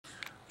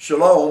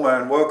Shalom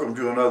and welcome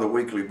to another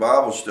weekly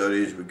Bible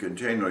study as we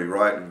continually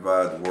rightly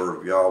divide the Word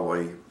of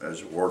Yahweh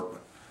as a workman.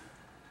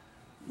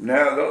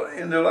 Now,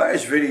 in the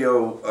last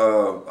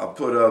video I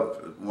put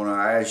up when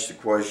I asked the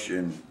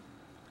question,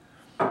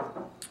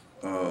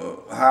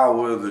 how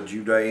will the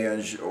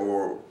Judeans,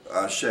 or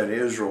I said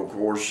Israel, of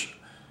course,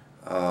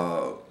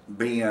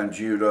 be in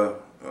Judah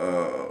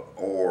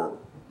or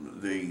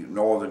the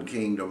northern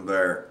kingdom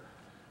there.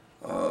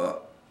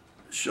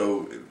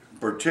 So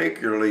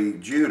particularly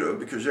Judah,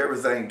 because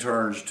everything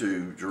turns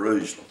to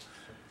Jerusalem.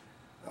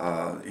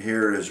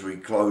 Here as we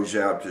close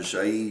out this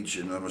age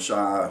and the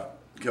Messiah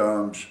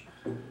comes,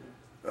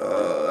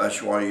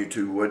 that's why you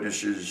two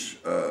witnesses,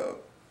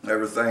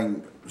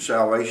 everything,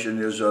 salvation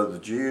is of the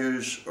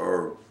Jews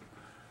or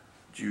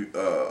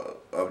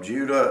of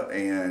Judah,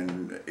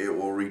 and it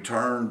will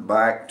return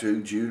back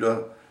to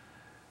Judah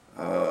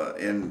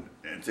in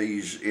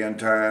these end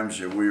times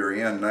that we are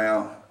in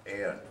now.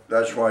 And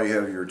that's why you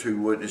have your two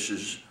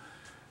witnesses.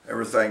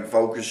 Everything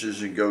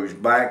focuses and goes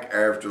back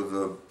after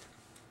the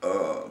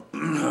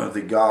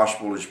the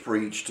gospel is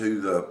preached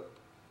to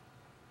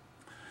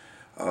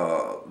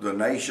the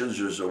nations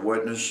as a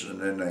witness,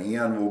 and then the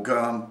end will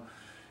come.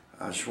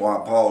 That's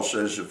why Paul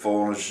says the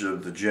fullness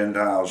of the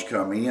Gentiles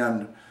come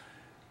in.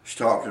 He's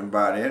talking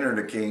about enter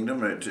the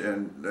kingdom,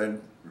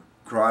 and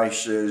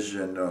Christ says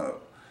in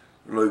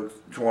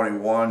Luke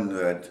 21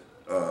 that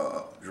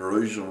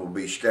Jerusalem will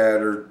be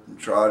scattered and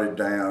trodden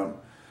down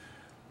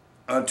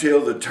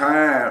until the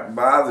time,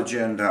 by the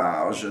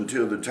Gentiles,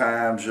 until the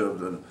times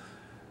of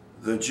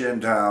the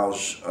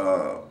Gentiles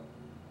are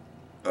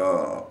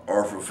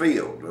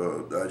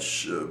fulfilled.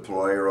 That's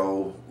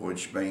palero,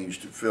 which means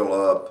to fill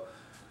up.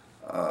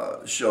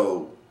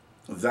 So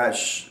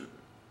that's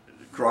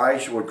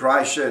Christ, what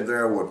Christ said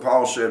there, what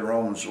Paul said in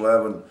Romans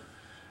 11,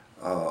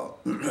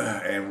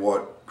 and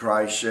what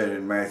Christ said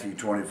in Matthew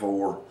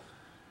 24,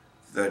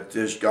 that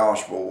this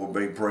gospel will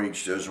be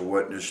preached as a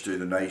witness to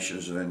the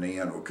nations, and then the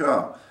end will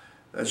come.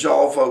 That's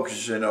all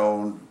focusing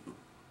on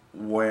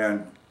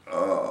when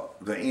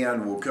the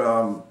end will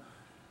come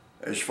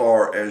as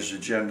far as the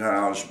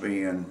Gentiles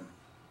being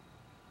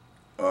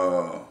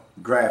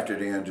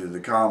grafted into the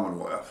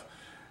commonwealth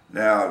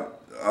now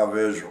of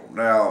Israel.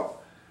 Now,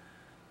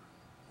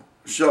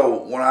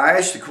 so when I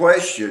asked the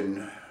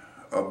question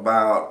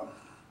about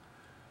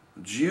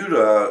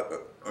Judah,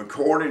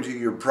 according to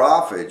your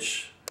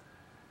prophets,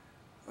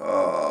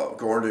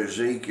 according to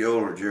Ezekiel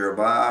or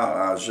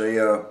Jeremiah,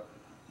 Isaiah,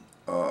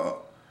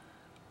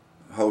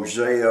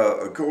 Hosea,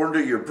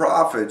 according to your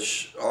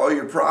prophets, all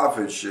your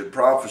prophets that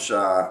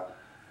prophesy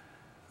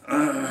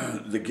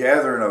the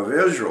gathering of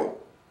Israel,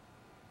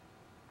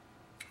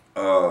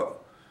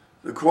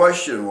 the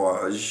question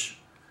was,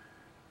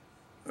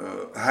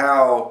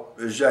 how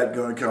is that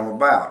going to come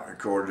about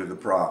according to the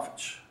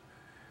prophets?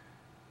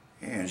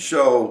 And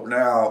so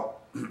now,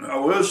 I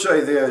will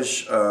say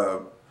this,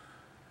 on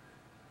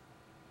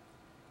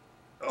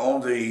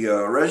the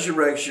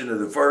resurrection of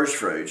the first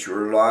fruits,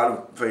 where a lot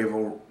of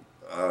people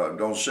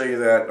don't see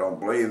that, don't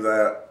believe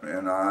that,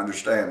 and I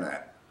understand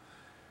that.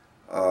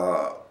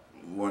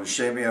 When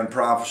Simeon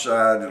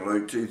prophesied in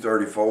Luke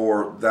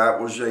 2:34, that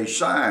was a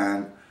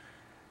sign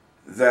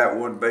that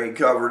would be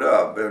covered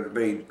up. It would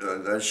be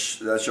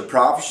that's a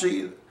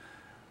prophecy.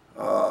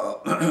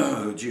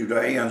 The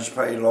Judeans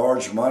paid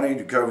large money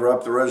to cover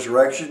up the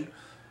resurrection,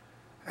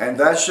 and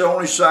that's the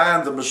only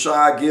sign the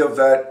Messiah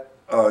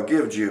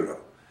give Judah.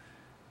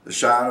 The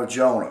sign of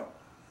Jonah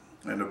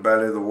in the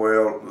belly of the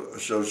whale,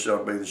 so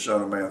shall be the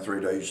Son of Man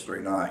 3 days,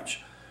 3 nights.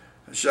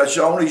 So that's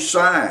the only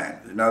sign.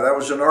 Now that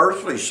was an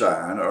earthly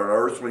sign or an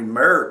earthly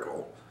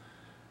miracle,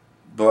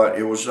 but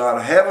it was not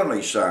a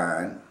heavenly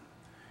sign.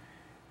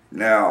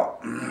 Now,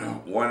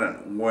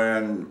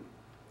 when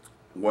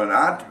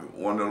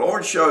the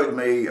Lord showed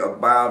me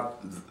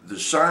about the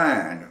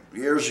sign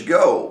years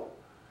ago,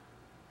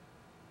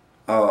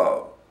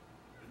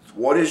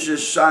 what is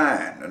this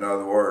sign? In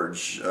other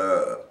words,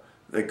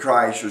 that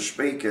Christ was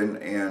speaking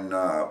in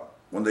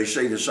when they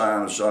see the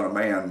sign of the Son of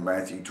Man,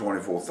 Matthew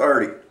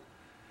 24:30.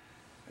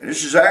 And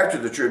this is after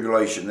the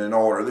tribulation in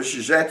order. This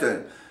is at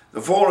the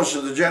fullness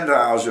of the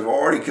Gentiles have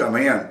already come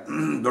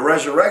in. The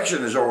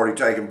resurrection has already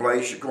taken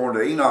place according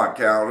to the Enoch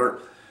calendar,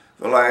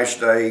 the last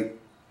day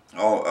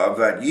of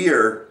that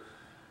year.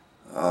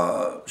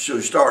 So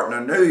starting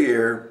a new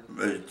year,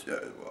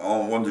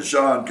 when the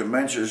sun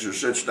commences or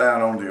sits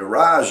down on the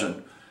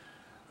horizon,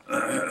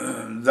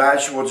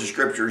 that's what the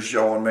scripture is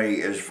showing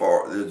me as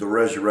far as the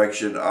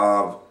resurrection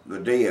of the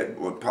dead,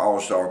 what Paul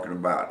is talking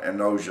about, and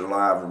those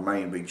alive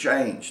remain be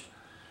changed.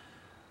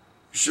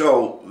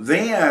 So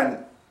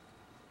then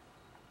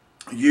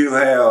you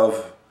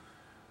have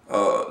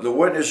the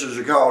witnesses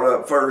are called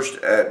up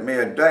first at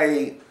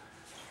midday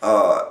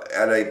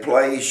at a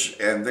place,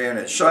 and then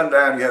at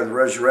sundown you have the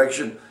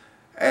resurrection,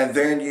 and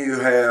then you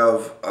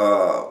have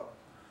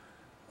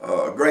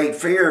great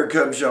fear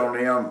comes on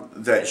them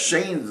that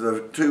seen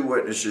the two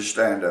witnesses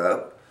stand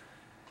up,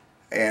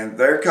 and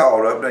they're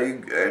called up.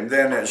 And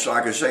then it's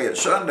like I say at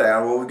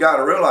sundown. Well, we've got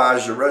to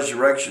realize the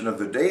resurrection of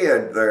the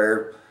dead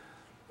there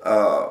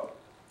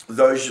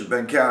those that have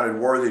been counted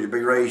worthy to be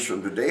raised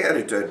from the dead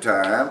at that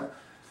time,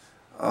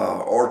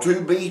 or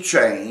to be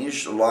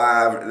changed,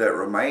 alive that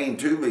remain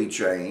to be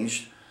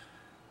changed,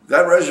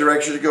 that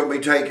resurrection is going to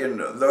be taking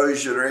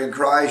those that are in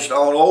Christ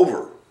all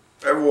over,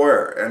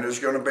 everywhere. And there's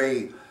going to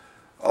be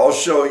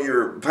also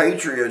your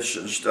patriots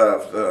and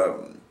stuff,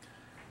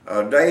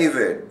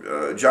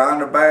 David, John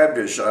the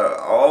Baptist,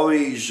 all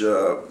these,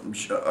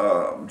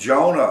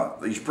 Jonah,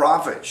 these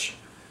prophets.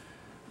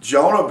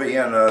 Jonah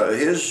being,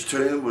 his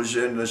tomb was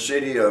in the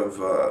city of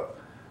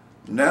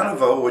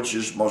Nineveh, which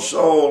is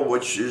Mosul,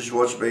 which is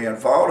what's being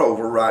fought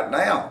over right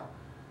now.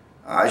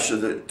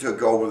 ISIS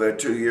took over that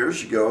 2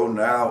 years ago.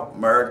 Now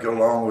America,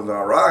 along with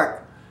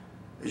Iraq,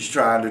 is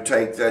trying to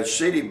take that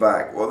city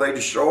back. Well, they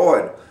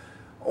destroyed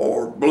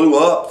or blew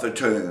up the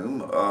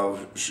tomb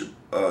of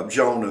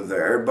Jonah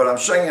there. But I'm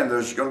saying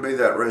there's going to be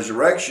that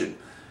resurrection.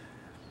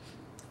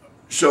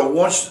 So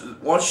once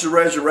the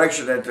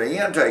resurrection at the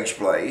end takes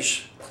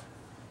place,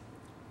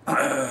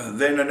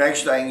 then the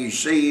next thing you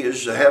see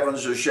is the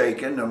heavens are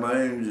shaken, the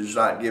moon does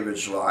not give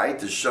its light,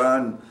 the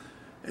sun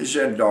is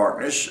in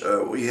darkness.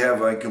 We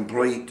have a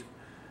complete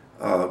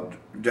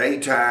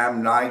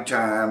daytime,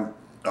 nighttime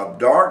of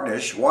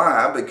darkness.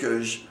 Why?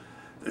 Because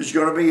there's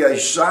going to be a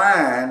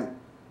sign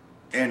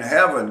in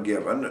heaven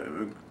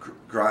given.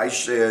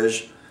 Christ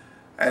says,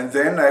 and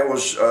then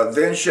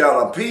then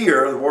shall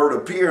appear. The word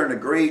appear in the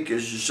Greek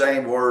is the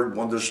same word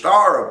when the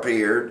star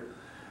appeared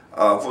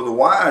for the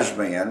wise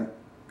men.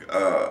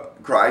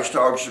 Christ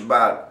talks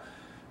about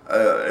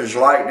as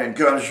lightning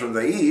comes from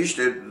the east,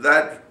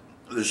 that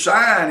the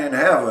sign in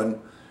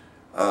heaven,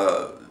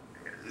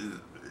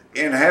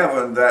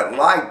 that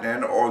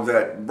lightning or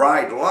that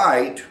bright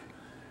light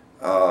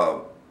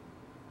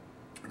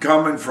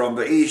coming from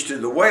the east to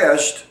the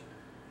west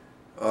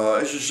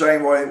is the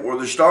same way where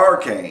the star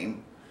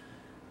came.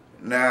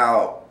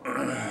 Now,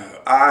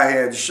 I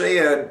had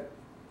said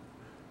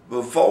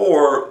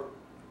before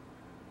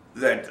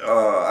that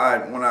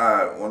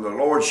when the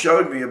Lord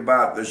showed me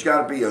about there's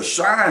got to be a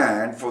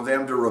sign for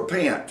them to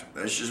repent.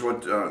 This is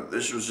what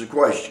this was the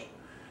question.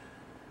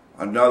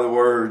 In other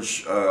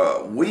words,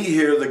 we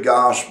hear the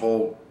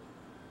gospel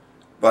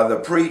by the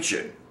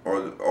preaching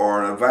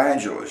or an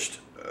evangelist,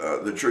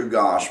 the true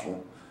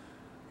gospel.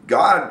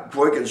 God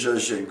quickens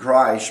us in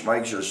Christ,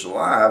 makes us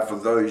alive for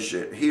those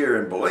that hear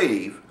and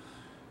believe,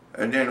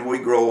 and then we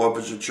grow up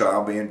as a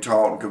child being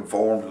taught and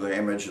conformed to the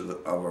image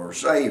of our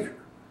Savior,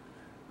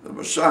 the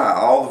Messiah.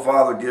 All the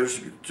Father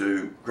gives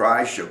to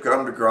Christ shall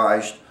come to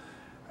Christ.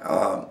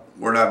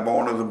 We're not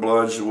born of the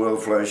blood, the will of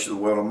the flesh, the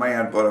will of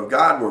man, but of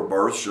God we're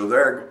birthed. So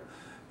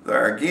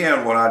there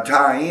again, when I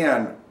tie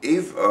in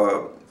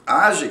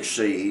Isaac's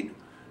seed,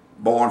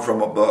 born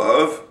from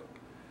above,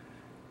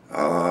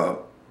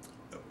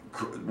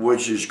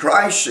 which is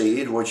Christ's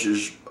seed, which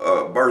is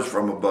birthed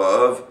from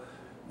above,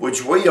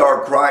 which we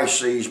are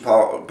Christ's seeds,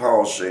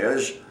 Paul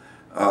says.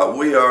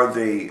 We are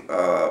the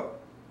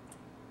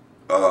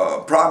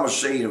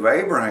promised seed of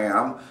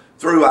Abraham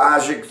through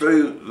Isaac,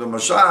 through the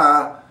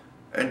Messiah.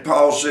 And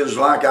Paul says,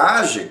 like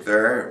Isaac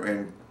there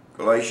in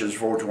Galatians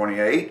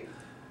 4:28,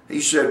 he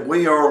said,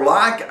 we are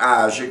like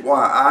Isaac.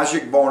 Why?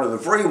 Isaac born of the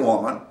free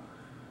woman,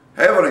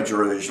 heavenly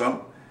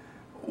Jerusalem.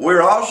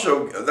 We're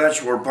also,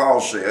 that's where Paul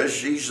says,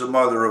 she's the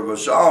mother of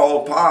us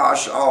all,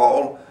 pas,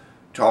 all,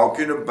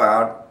 talking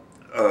about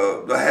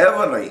the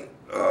heavenly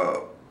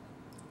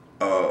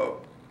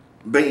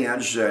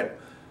beings that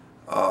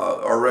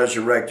are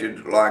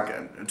resurrected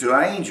like to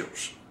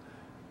angels.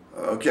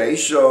 Okay,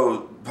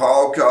 so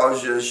Paul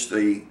calls this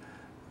the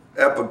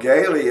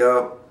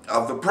epigalia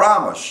of the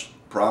promise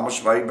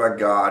made by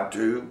God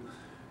to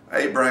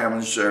Abraham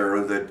and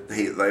Sarah that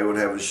they would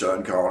have a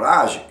son called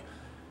Isaac.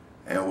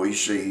 And we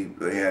see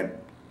they had,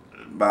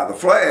 by the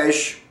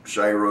flesh,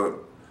 Sarah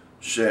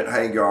sent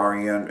Hagar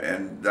in,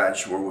 and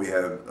that's where we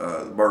have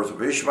the birth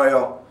of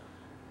Ishmael.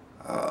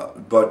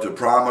 But the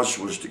promise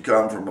was to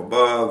come from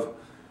above.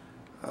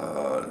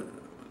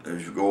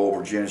 As you go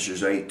over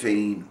Genesis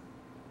 18,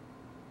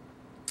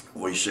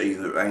 we see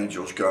the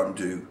angels come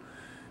to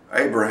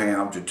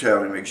Abraham to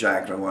tell him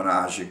exactly when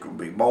Isaac will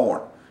be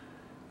born,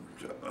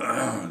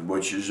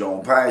 which is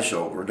on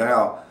Passover.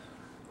 Now,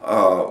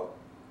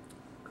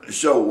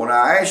 so when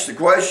I asked the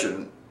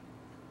question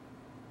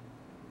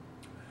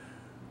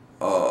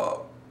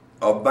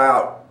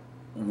about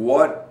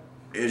what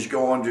is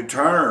going to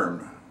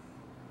turn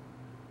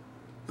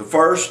the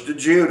first to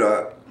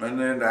Judah and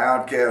then the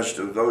outcast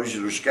of those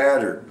that are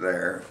scattered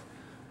there,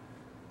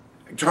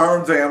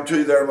 turn them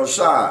to their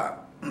Messiah.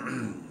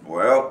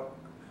 Well,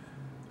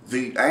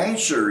 the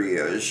answer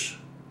is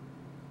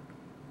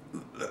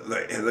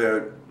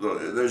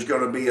there's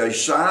going to be a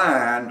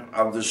sign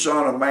of the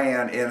Son of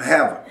Man in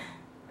heaven.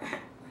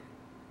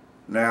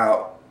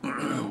 Now,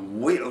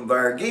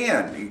 there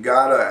again, you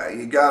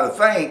gotta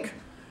think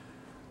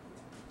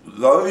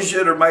those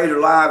that are made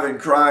alive in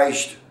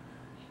Christ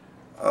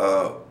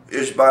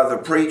is by the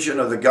preaching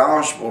of the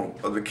gospel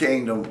of the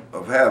kingdom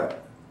of heaven.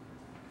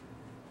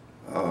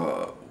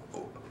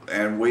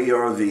 and we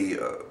are the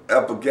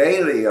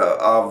epigalia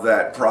of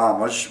that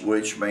promise,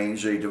 which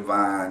means a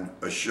divine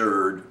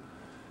assured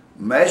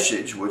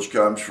message which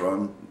comes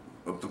from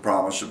the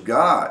promise of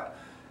God.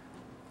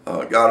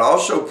 God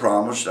also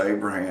promised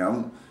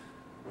Abraham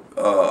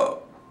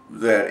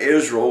that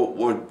Israel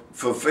would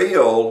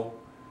fulfill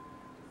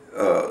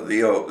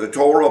the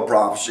Torah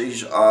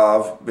prophecies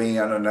of being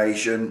a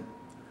nation,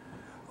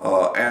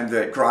 and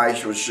that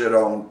Christ would sit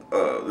on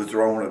the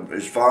throne of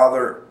his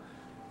father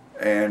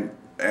and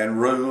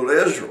rule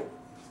Israel.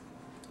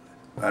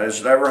 That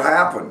has never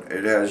happened.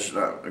 It has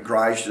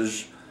Christ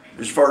is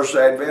his first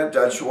advent.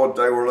 That's what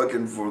they were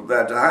looking for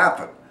that to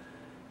happen.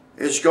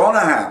 It's going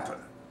to happen.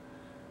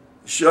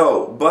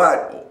 So,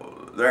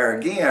 but there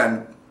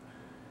again,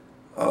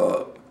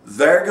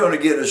 they're going to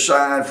get a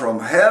sign from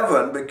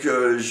heaven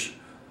because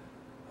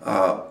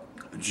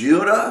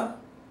Judah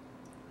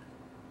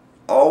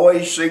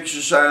always seeks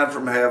a sign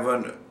from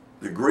heaven.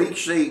 The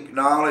Greeks seek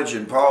knowledge,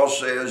 and Paul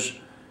says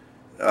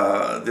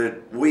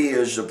that we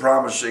as the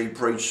promised seed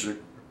preach the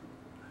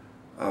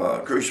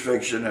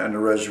crucifixion and the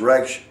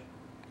resurrection.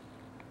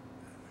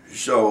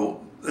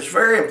 So it's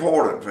very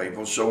important,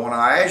 people. So when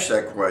I asked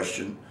that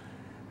question,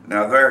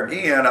 now there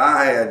again,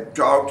 I had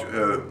talked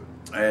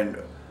and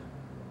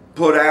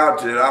put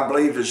out that I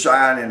believe the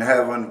sign in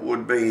heaven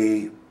would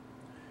be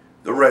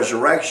the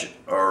resurrection,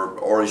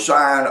 or a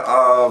sign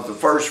of the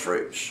first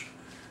fruits.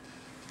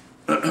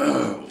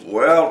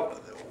 Well,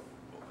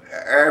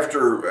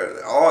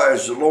 after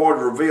as the Lord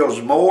reveals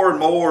more and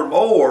more and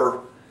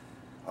more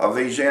of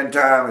these end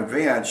time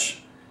events,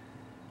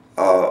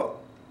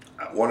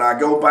 when I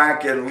go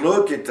back and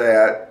look at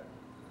that,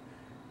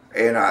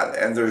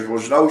 and there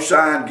was no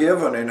sign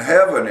given in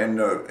heaven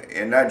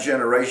in that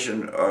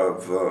generation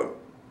of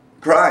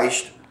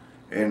Christ,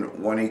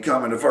 and when he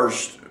come in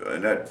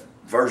that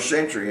first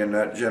century in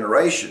that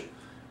generation,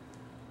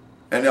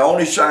 and the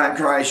only sign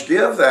Christ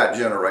gave that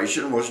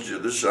generation was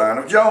the sign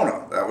of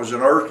Jonah. That was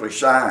an earthly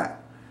sign.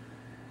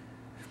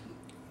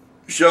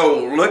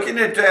 So looking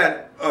at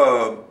that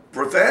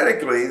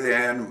prophetically,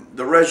 then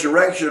the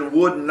resurrection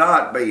would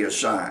not be a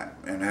sign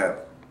in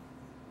heaven,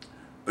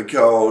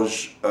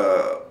 because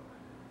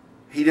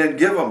he didn't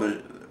give them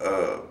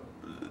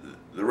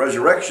the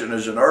resurrection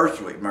is an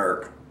earthly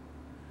miracle.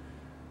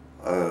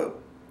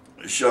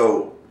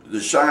 So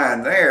the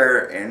sign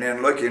there, and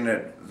then looking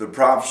at the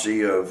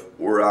prophecy of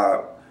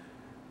where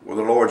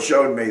the Lord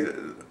showed me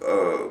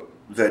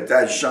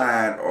that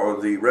sign, or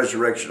the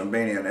resurrection of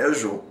many in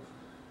Israel,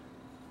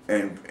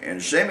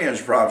 and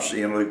Simeon's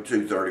prophecy in Luke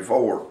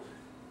 2:34,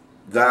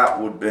 that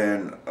would have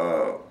been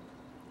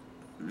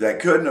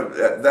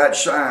that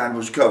sign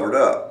was covered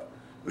up.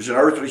 It was an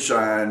earthly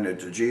sign that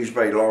the Jews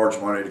paid large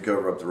money to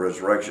cover up the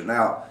resurrection.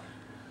 Now,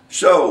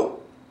 so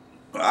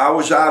I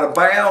was out of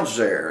bounds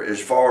there as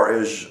far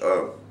as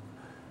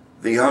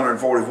the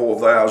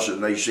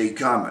 144,000 they see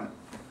coming,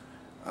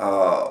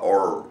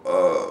 or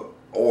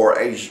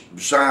a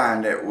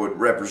sign that would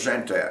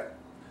represent that.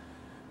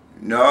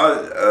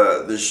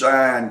 No, the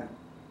sign,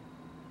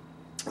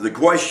 the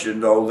question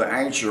though, the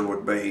answer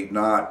would be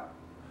not,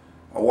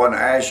 I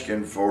wasn't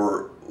asking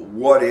for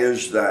what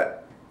is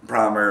that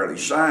primarily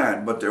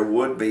sign, but there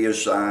would be a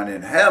sign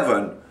in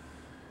heaven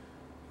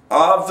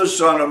of the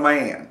Son of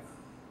Man.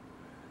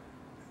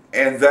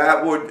 And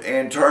that would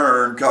in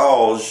turn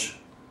cause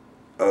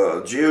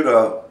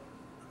Judah,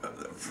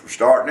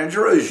 starting in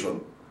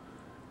Jerusalem,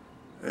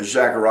 as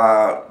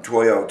Zechariah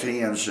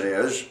 12:10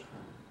 says,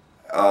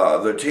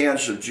 the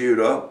tents of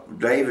Judah,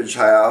 David's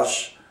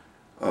house,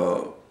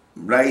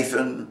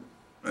 Nathan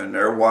and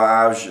their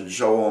wives, and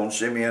so on,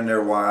 Simeon and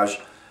their wives,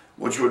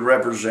 which would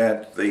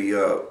represent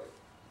the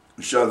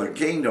southern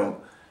kingdom,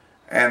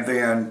 and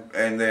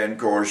then of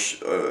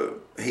course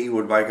he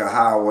would make a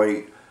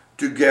highway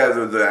to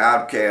gather the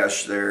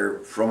outcasts there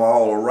from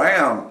all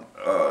around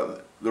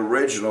the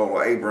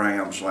original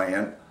Abraham's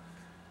land,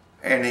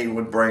 and he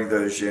would bring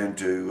those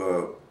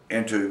into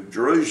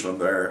Jerusalem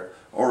there,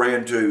 or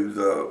into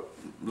the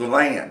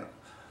land.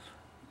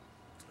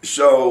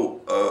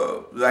 So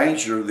the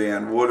answer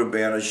then would have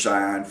been a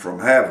sign from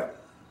heaven.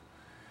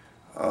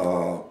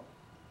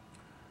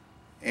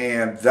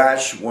 And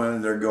that's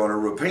when they're going to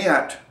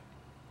repent,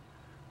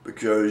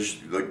 because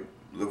the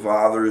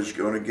Father is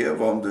going to give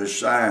them this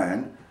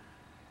sign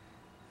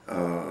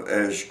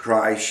as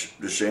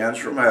Christ descends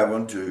from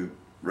heaven to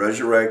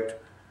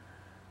resurrect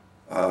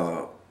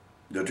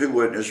the two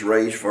witnesses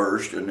raised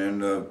first, and then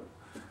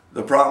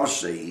the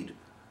promised seed.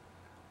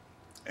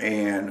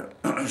 And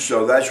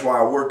so that's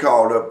why we're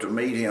called up to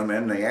meet him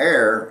in the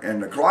air,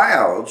 in the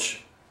clouds.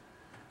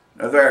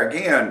 Now there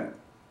again,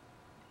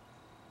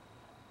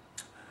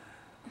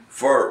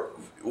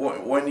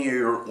 when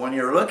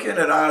you're looking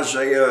at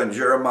Isaiah and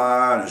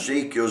Jeremiah and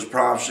Ezekiel's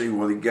prophecy,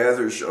 where he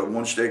gathers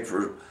one stick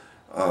for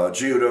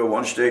Judah,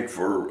 one stick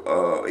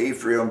for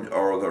Ephraim,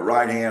 or the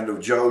right hand of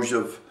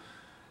Joseph,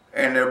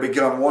 and they'll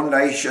become one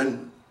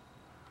nation.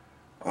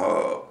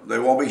 They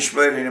won't be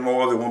split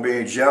anymore. There won't be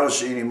any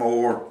jealousy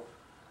anymore.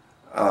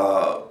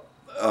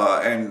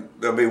 And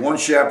there'll be one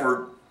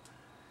shepherd,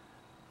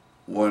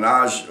 when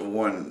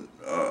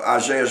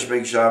Isaiah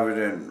speaks of it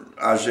in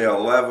Isaiah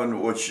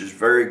 11, which is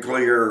very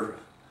clear,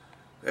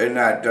 in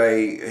that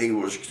day he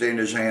will extend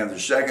his hand the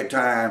second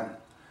time.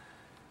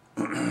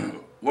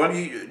 When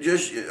you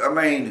just, I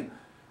mean,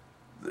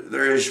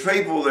 there is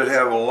people that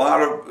have a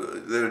lot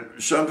of,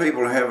 some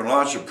people are having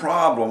lots of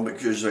problem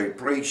because they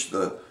preach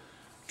the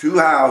two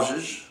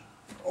houses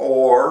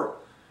or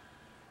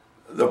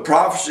the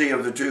prophecy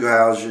of the two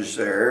houses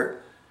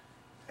there,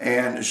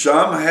 and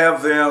some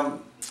have them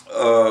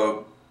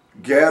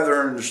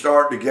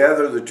start to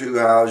gather the two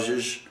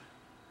houses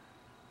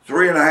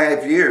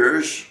 3.5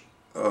 years,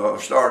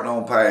 starting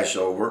on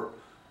Passover,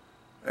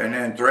 and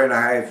then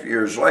 3.5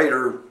 years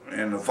later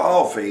in the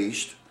fall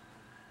feast,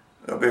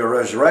 there'll be a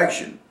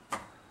resurrection.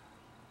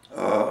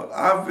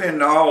 I've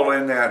been all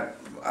in that.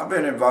 I've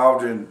been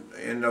involved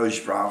in those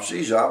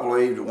prophecies. I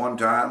believed at one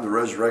time the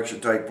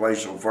resurrection would take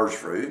place on first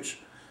fruits,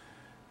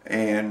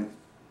 and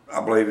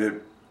I believe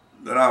it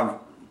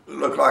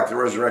looked like the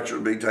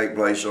resurrection would take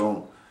place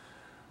on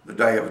the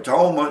Day of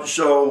Atonement.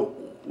 So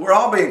we're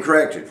all being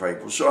corrected,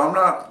 people. So I'm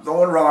not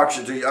throwing rocks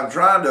at you. I'm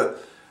trying to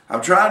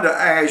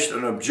ask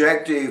an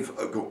objective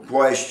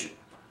question.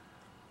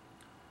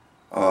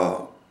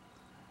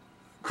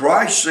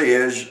 Christ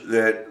says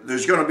that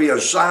there's going to be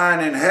a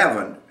sign in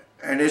heaven,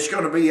 and it's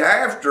going to be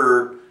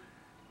after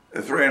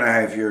the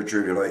 3.5 year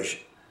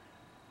tribulation.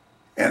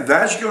 And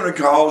that's going to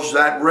cause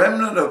that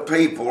remnant of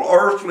people,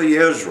 earthly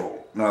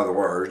Israel, in other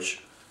words,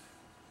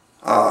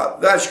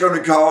 that's going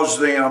to cause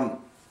them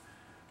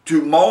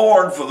to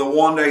mourn for the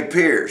one they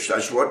pierced.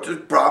 That's what the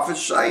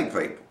prophets say,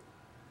 people.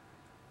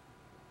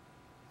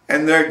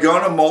 And they're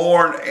going to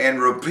mourn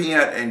and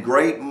repent, and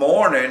great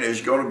mourning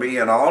is going to be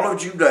in all of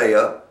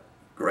Judea,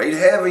 great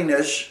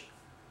heaviness,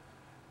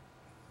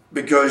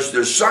 because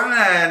the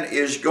sign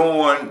is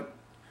going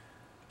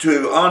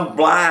to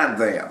unblind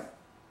them.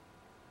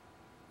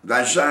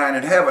 That sign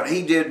in heaven.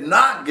 He did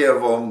not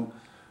give them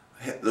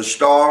the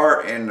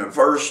star in the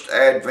first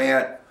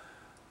advent.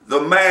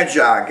 The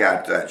Magi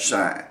got that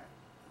sign,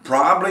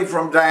 probably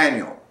from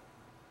Daniel,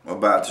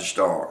 about the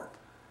star.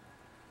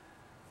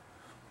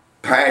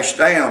 Passed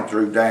down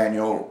through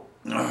Daniel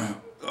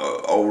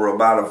over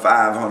about a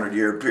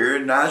 500-year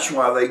period, and that's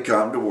why they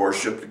come to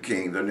worship the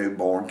king, the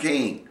newborn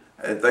king.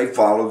 They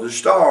follow the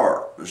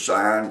star, the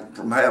sign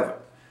from heaven.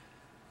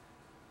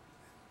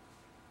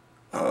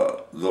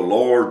 The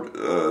Lord,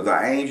 the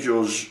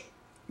angels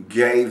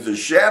gave the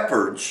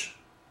shepherds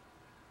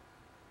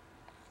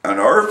an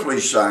earthly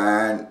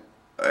sign,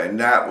 and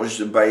that was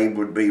the babe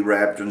would be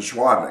wrapped in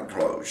swaddling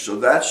clothes. So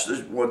that's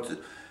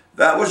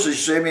that was the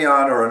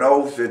Simeon, or an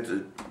oath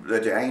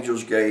that the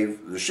angels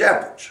gave the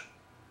shepherds.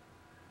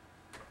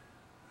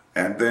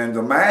 And then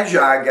the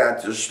Magi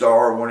got the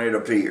star when it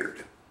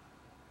appeared.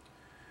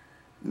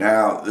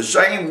 Now, the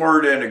same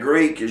word in the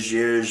Greek is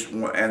used,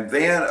 and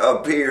then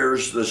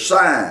appears the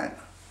sign.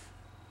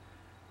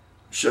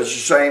 So it's the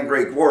same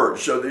Greek word.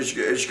 So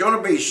it's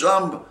going to be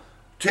some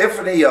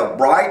tiffany of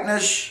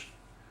brightness,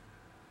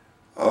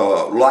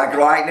 like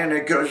lightning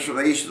that comes from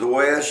the east to the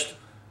west.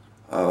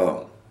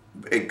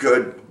 It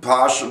could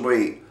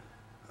possibly,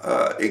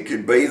 it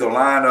could be the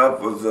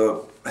lineup of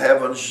the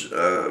heavens,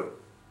 the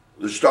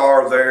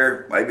star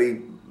there,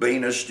 maybe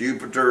Venus,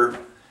 Jupiter.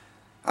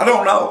 I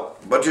don't know,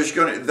 but there's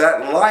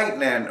that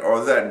lightning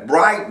or that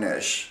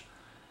brightness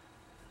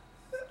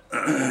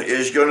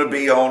is going to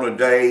be on a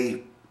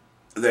day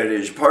that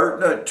is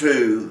pertinent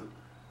to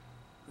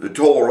the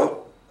Torah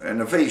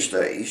and the feast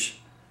days.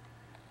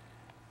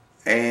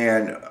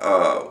 And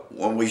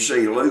when we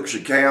see Luke's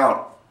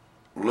account,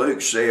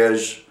 Luke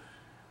says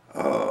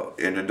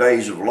in the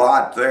days of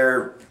Lot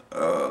there,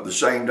 the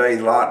same day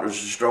Lot was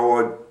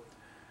destroyed,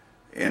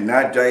 in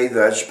that day,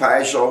 that's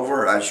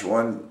Passover. That's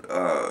when,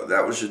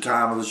 that was the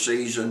time of the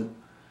season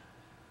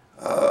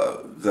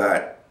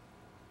that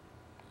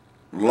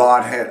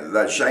Lot had,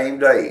 that same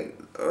day,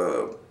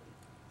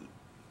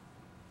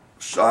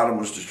 Sodom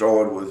was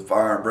destroyed with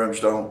fire and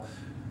brimstone.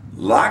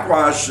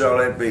 Likewise shall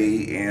it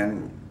be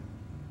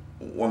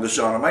when the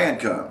Son of Man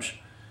comes.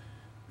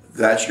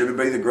 That's going to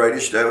be the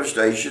greatest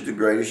devastation, the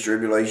greatest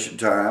tribulation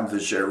time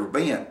that's ever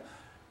been.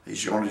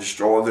 He's going to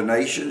destroy the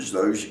nations,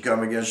 those that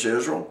come against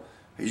Israel.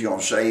 He's going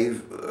to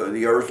save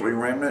the earthly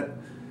remnant.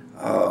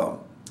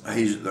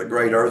 The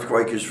great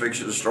earthquake is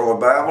fixing to destroy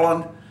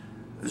Babylon.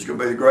 It's going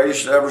to be the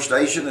greatest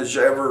devastation that's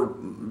ever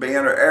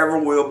been or ever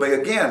will be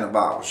again, the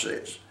Bible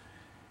says.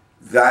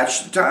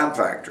 That's the time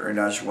factor, and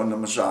that's when the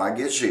Messiah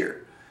gets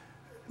here.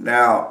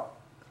 Now,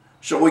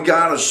 so we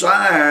got a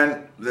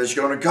sign that's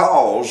going to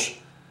cause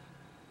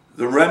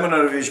the remnant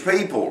of his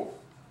people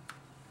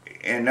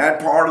in that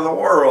part of the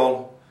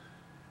world,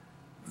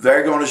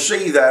 they're going to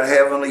see that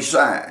heavenly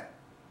sign.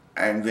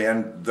 And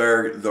then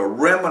the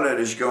remnant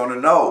is going to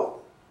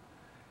know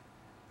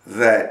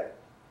that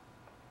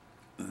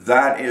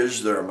that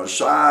is their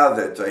Messiah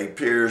that they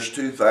pierced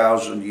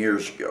 2,000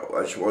 years ago.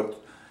 That's what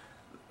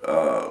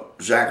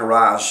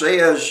Zechariah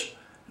says.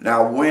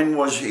 Now, when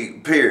was he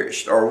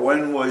pierced? Or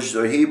when was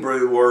the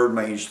Hebrew word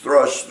means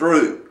thrust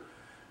through?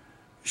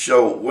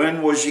 So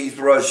when was he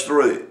thrust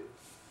through?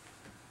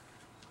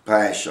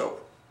 Passover.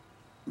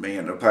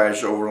 Being the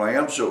Passover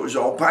lamb, so it was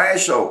on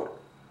Passover.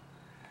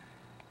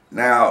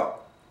 Now,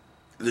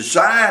 the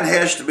sign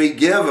has to be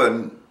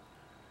given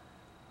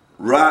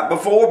right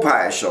before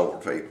Passover,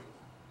 people.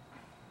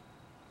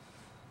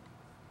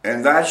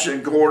 And that's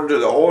according to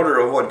the order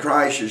of what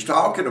Christ is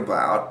talking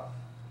about.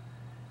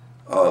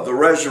 The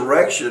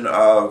resurrection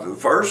of the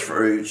first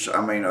fruits,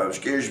 of the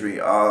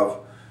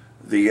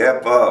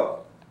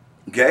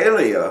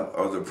epigaleia,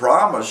 or the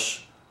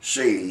promise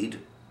seed,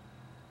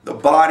 the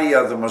body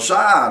of the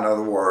Messiah, in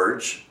other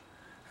words,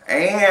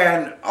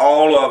 and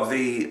all of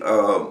the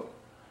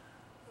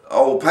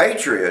old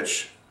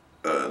patriots,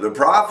 the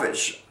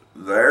prophets,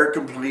 they're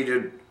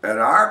completed at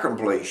our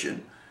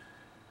completion.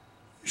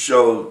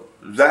 So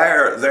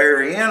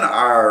they're in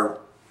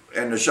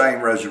the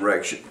same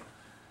resurrection.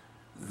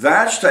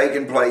 That's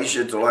taking place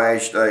at the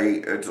last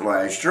day, at the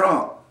last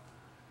trump,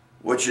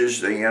 which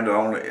is the end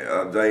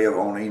day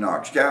on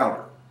Enoch's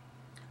calendar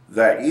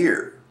that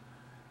year.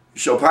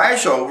 So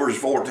Passover is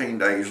 14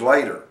 days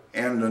later,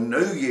 and the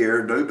new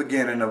year, new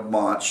beginning of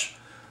months,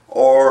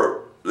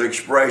 or the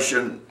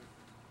expression,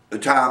 the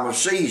time of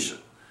season,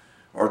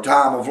 or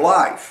time of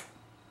life.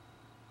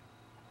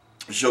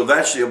 So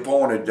that's the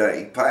appointed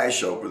day,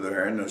 Passover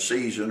there, in the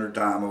season or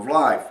time of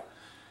life.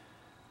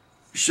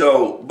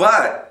 So,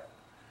 but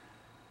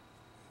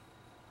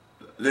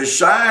the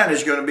sign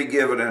is going to be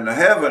given into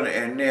heaven,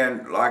 and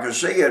then, like I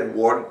said,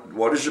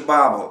 what is the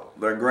Bible?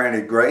 They're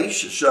granted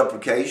grace, a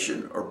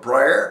supplication, or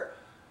prayer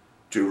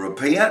to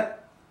repent,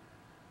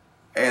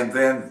 and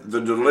then the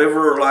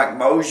deliverer, like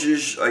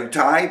Moses, a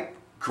type.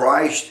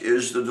 Christ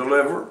is the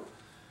deliverer.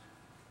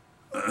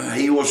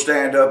 He will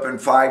stand up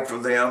and fight for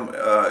them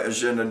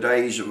as in the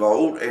days of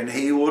old, and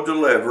he will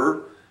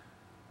deliver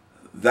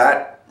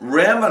that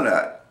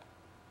remnant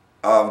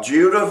of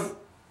Judah,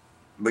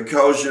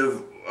 because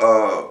of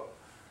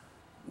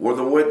where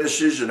the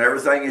witnesses and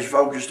everything is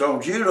focused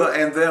on Judah,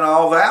 and then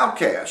all the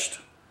outcasts.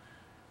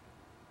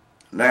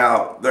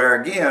 Now,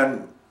 there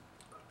again,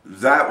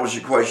 that was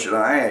the question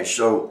I asked.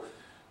 So,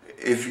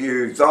 if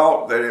you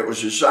thought that it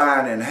was a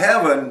sign in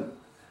heaven,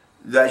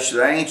 that's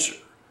the answer.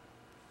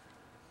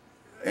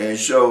 And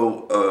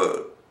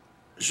so,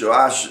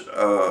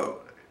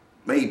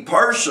 me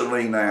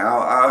personally now,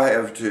 I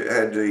have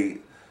had to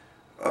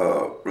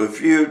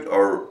refute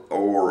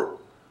or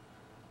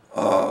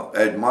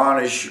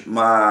admonish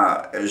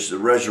as the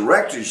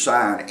resurrected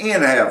sign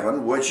in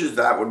heaven,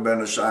 that would have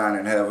been a sign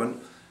in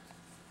heaven.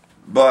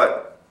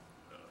 But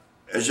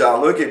as I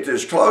look at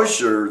this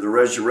closer, the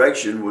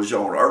resurrection was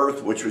on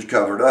earth, which was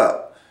covered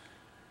up.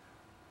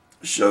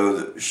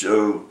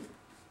 So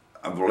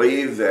I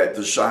believe that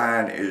the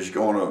sign is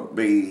going to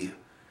be,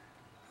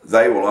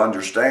 they will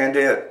understand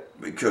it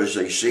because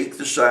they seek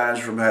the signs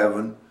from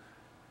heaven.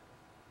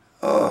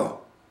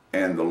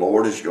 And the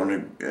Lord is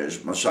going to,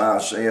 as Messiah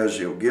says,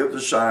 he'll give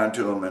the sign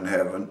to them in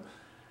heaven.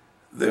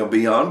 They'll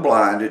be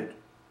unblinded,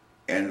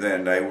 and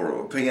then they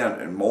will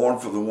repent and mourn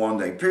for the one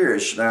they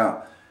pierced.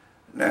 Now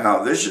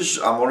this is,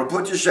 I'm going to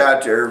put this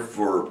out there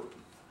for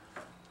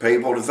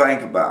people to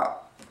think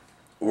about.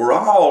 We're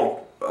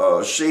all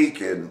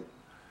seeking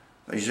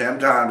these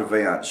end-time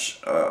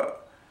events,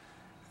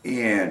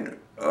 and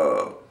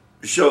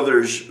so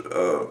there's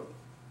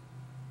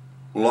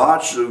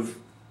lots of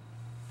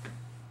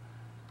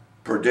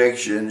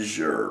predictions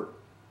or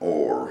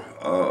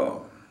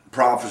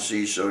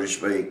prophecies, so to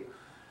speak.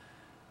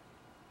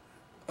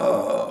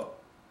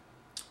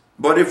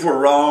 But if we're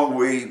wrong,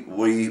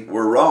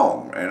 we're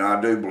wrong. And I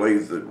do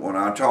believe that when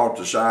I taught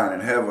the sign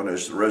in heaven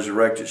as the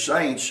resurrected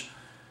saints,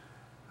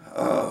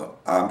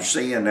 I'm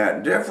seeing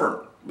that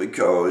different,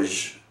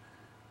 because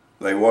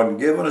they wasn't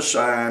given a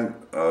sign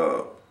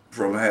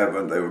from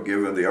heaven. They were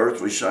given the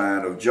earthly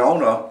sign of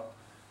Jonah,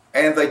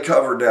 and they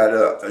covered that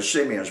up, as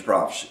Simeon's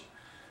prophecy.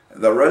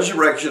 The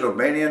resurrection of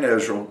many in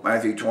Israel,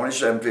 Matthew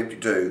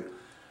 27:52,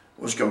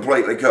 was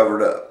completely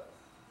covered up.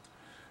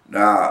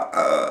 Now,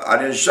 I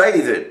didn't say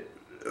that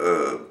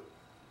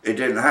it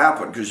didn't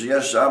happen, because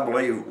yes, I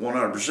believe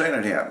 100%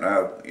 it happened.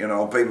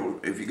 Now, people,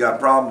 if you got a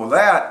problem with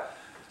that,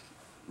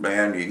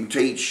 man, you can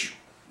teach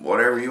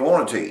whatever you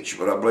want to teach.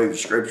 But I believe the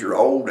Scripture,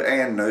 Old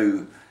and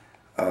New,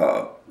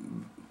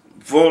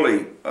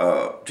 fully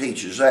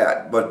teaches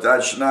that. But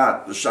that's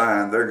not the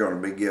sign they're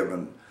going to be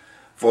given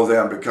for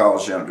them to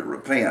cause them to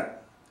repent.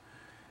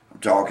 I'm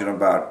talking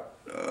about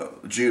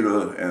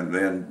Judah and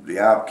then the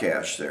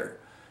outcasts there.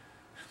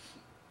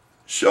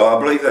 So I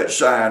believe that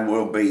sign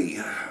will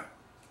be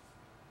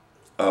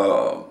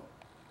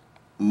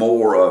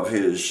more of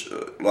his,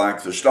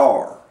 like the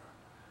star.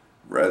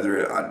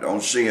 Rather, I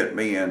don't see it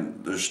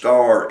being the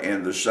star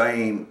in the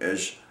same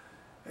as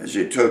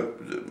it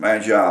took the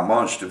Magi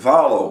months to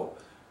follow.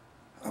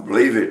 I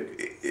believe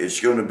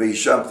it's going to be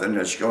something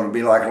that's going to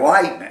be like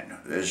lightning.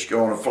 It's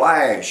going to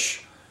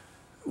flash,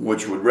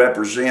 which would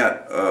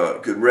represent,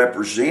 could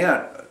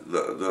represent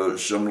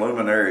some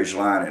luminaries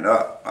lining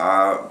up.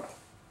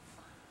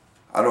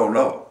 I don't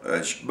know,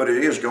 but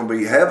it is going to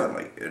be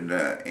heavenly,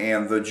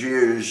 and the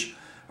Jews,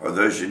 or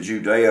those in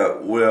Judea,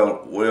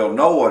 will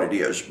know what it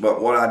is.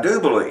 But what I do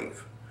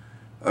believe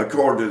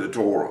according to the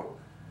Torah,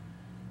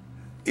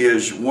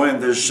 is when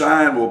this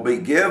sign will be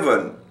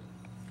given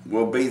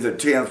will be the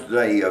 10th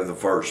day of the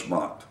first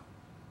month.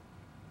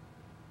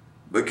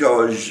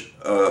 Because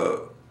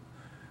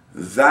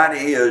that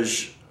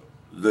is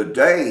the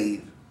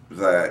day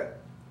that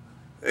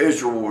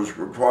Israel was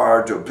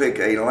required to pick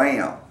a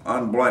lamb,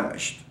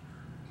 unblemished.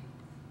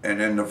 And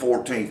then the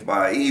 14th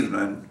by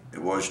evening,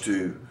 it was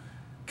to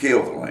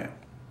kill the lamb.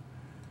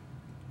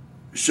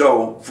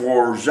 So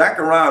for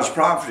Zechariah's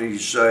prophecy to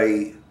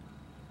say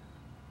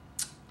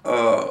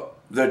that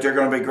they're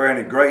going to be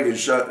granted great in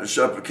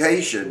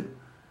supplication,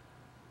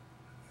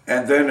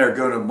 and then they're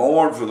going to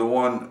mourn for the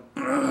one,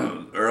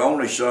 their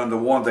only son, the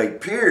one they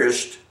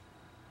pierced.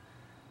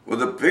 Well,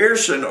 the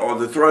piercing or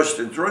the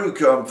thrusting through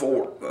come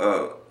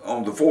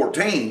on the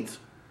 14th,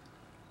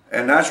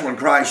 and that's when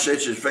Christ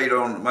sets his feet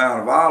on the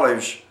Mount of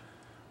Olives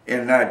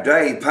in that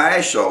day,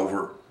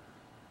 Passover,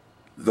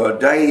 the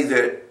day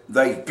that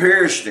they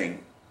pierced him.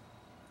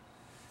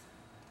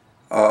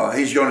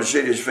 He's going to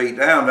sit his feet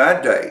down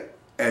that day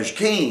as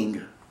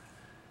king,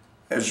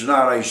 as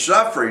not a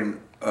suffering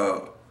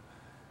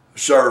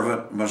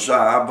servant,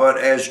 Messiah, but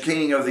as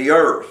king of the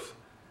earth,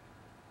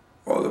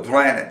 or the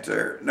planet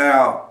there.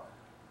 Now,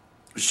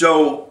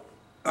 so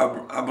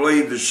I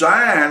believe the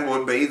sign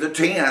would be the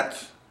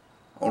 10th,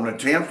 on the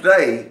 10th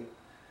day,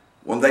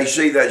 when they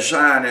see that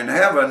sign in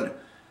heaven,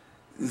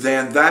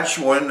 then that's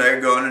when they're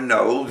going to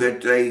know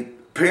that they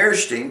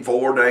pierced him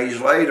 4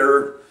 days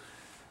later,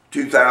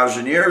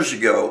 2,000 years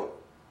ago.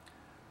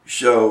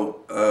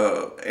 So,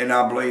 and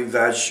I believe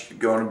that's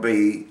going to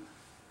be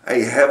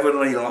a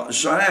heavenly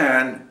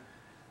sign,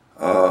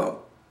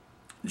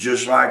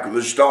 just like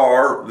the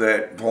star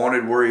that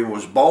pointed where he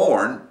was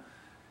born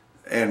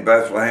in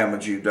Bethlehem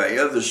of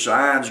Judea. The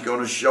sign's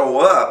going to show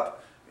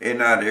up in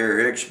that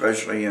area,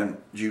 especially in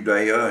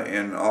Judea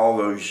and all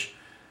those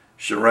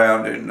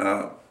surrounding,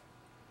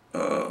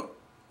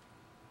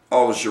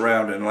 all the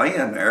surrounding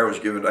land there was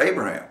given to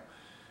Abraham.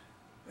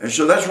 And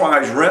so that's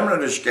why his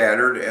remnant is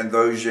scattered and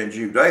those in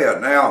Judea.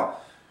 Now,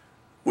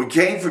 we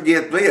can't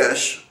forget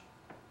this.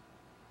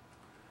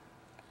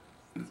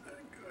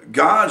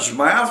 God's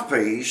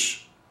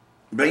mouthpiece,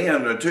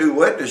 being the two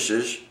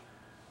witnesses,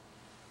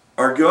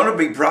 are going to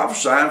be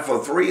prophesying for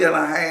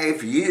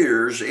 3.5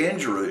 years in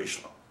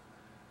Jerusalem.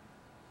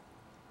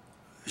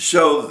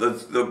 So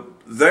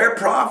their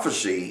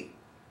prophecy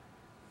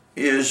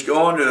is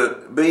going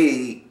to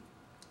be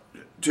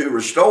to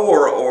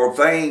restore or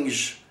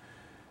things,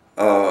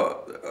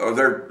 or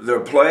their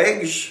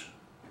plagues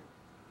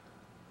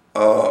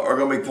are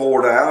going to be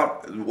poured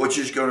out, which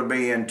is going to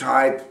be in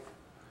type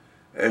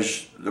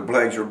as the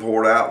plagues were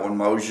poured out when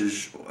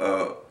Moses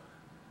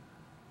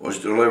was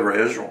to deliver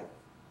Israel.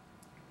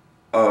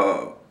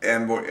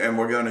 And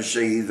we're going to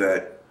see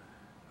that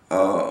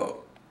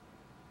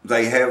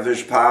they have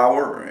this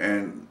power,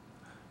 and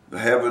the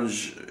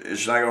heavens,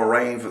 it's not going to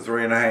rain for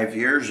 3.5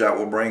 years. That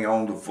will bring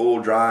on the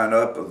full drying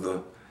up of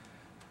the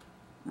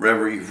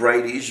River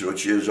Euphrates,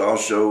 which is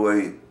also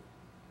a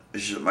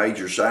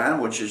major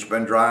sign, which has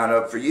been drying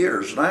up for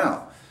years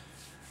now.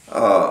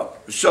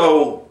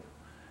 So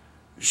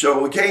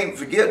we can't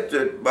forget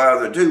that by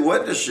the two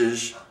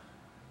witnesses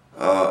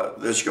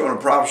that's going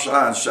to prophesy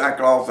in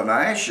sackcloth and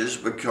ashes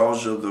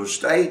because of the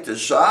state that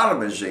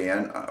Sodom is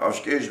in,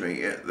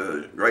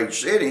 the great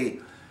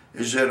city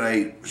is in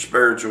a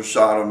spiritual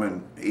Sodom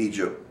and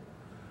Egypt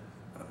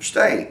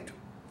state.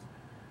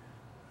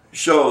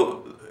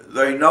 So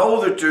they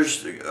know that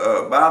there's,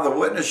 by the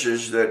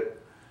witnesses, that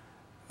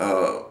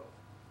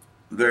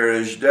there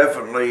is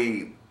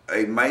definitely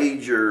a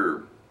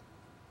major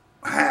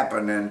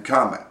happening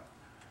coming.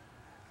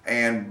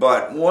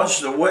 But once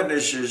the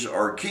witnesses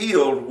are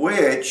killed,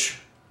 which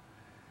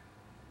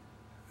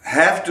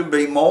have to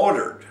be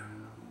martyred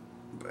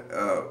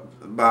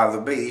by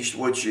the beast,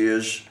 which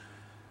is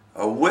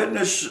a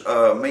witness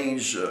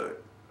means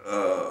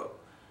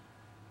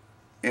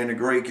in the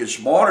Greek it's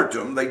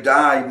martyrdom. They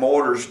die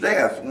martyr's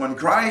death. When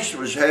Christ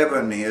was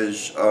having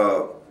his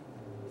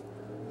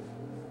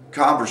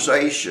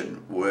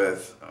conversation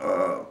with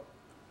the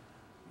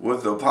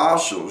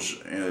apostles,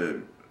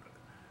 and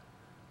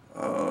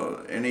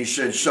he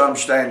said, "Some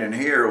standing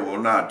here will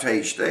not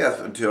taste death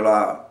until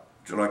I'm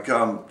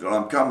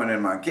coming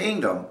in my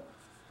kingdom."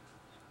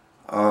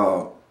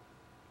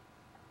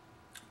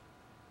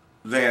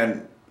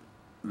 Then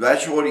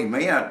that's what he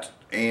meant.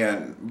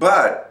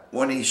 But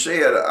when he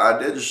said, "I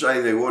didn't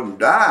say they wouldn't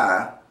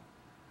die,"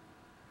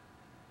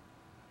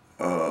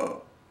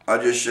 I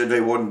just said they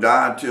wouldn't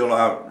die until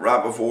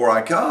right before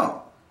I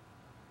come.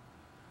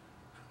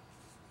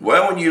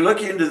 Well, when you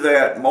look into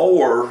that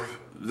more,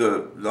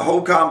 the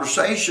whole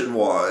conversation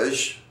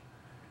was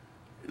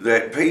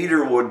that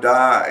Peter would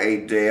die a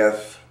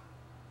death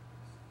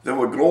that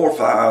would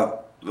glorify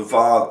the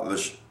Father,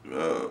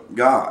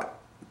 God,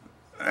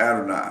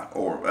 Adonai,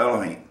 or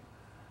Elohim.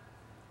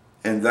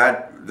 And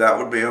that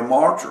would be a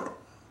martyrdom.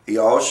 He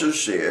also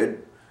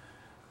said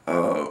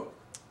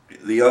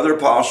the other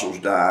apostles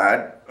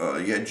died.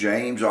 Yet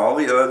James, all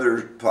the other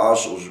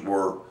apostles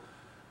were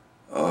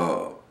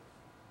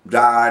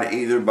died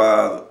either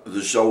by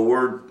the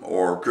sword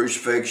or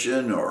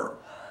crucifixion, or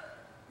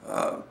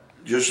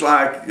just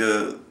like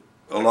a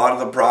lot of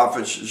the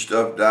prophets and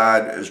stuff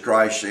died, as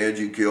Christ said,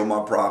 you kill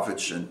my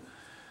prophets. And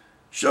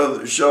so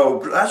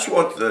that's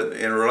what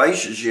in a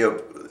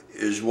relationship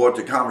is what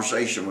the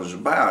conversation was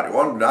about. It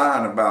wasn't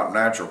dying about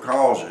natural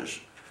causes.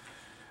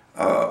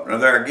 Now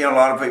there again, a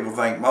lot of people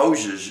think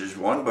Moses is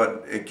one,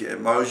 but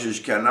Moses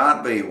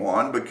cannot be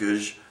one,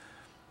 because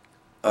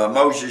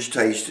Moses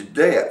tasted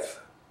death.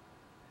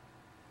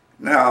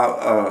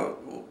 Now,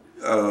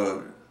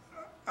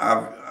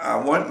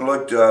 I went and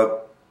looked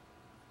up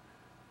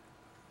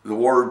the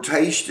word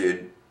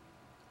tasted,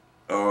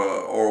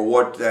 or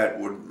what that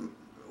would,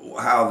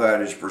 how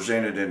that is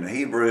presented in the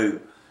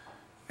Hebrew,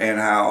 and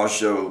how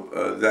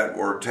also that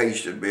word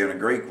tasted being a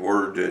Greek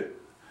word that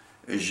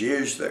is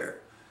used there.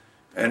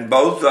 And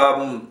both of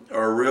them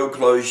are real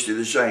close to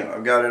the same.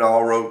 I've got it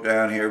all wrote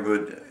down here,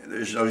 but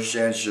there's no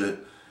sense of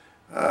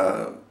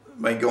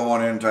me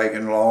going in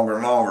taking longer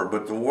and longer.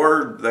 But the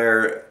word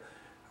there,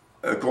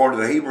 according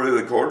to the Hebrew,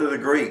 according to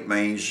the Greek,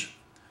 means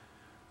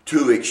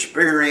to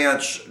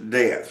experience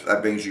death.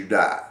 That means you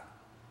die.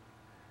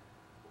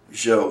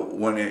 So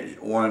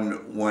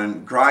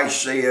when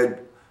Christ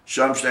said,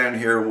 some stand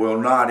here will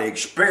not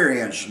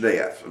experience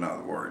death, in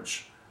other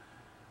words,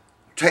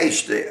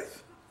 taste death.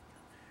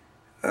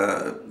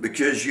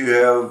 Because you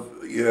have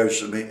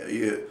some,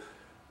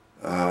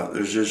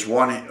 there's this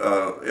one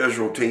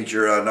Israel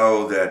teacher I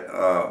know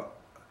that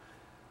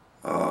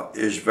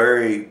is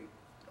very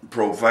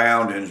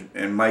profound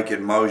in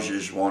making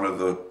Moses one of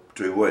the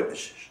two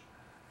witnesses.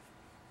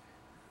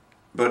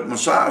 But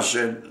Messiah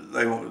said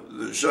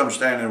some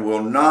standing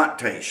will not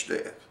taste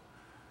death.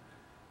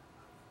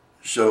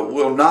 So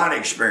will not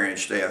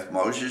experience death.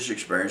 Moses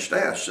experienced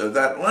death. So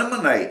that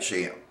eliminates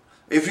him,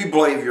 if you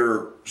believe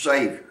you're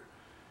Savior.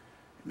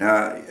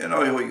 Now, you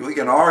know, we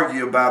can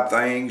argue about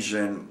things,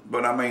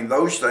 but I mean,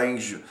 those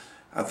things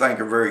I think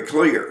are very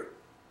clear.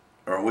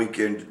 Or we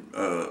can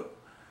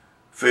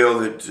feel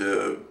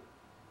that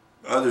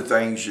other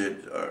things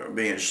that are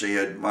being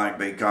said might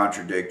be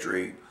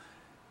contradictory.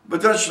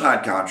 But that's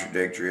not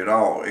contradictory at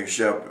all,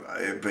 except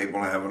if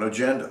people have an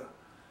agenda.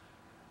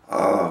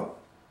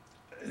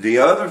 The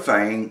other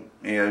thing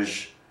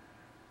is,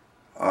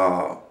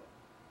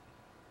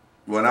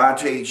 when I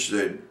teach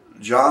that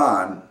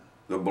John,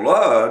 the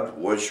blood,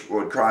 which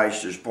what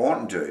Christ is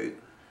pointing to,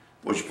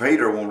 which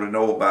Peter wanted to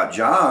know about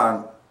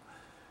John,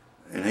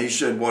 and he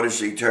said, "What is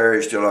he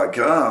tarries till I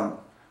come?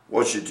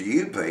 What's it to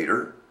you,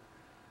 Peter?"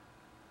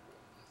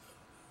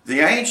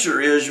 The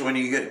answer is when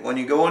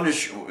you go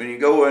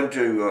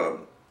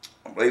into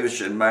I believe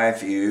it's in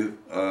Matthew,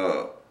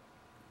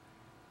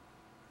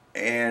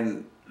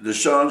 and the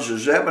sons of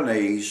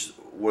Zebedee,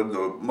 when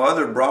the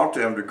mother brought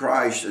them to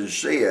Christ and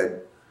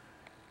said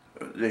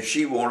that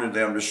she wanted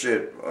them to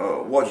sit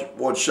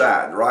what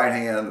side, the right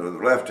hand or the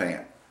left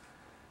hand,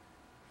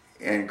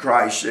 and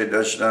Christ said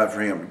that's not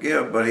for him to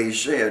give, but he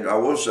said, I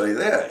will say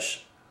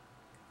this,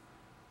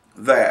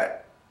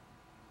 that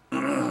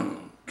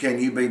can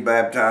you be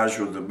baptized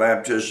with the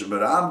baptism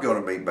that I'm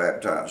going to be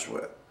baptized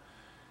with?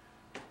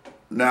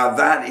 Now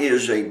that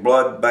is a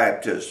blood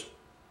baptism.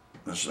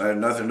 This had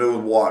nothing to do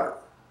with water.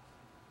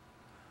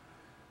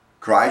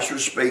 Christ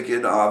was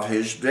speaking of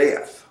his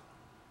death.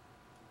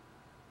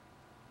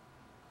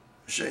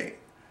 See?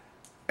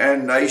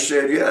 And they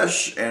said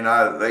yes, and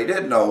they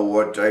didn't know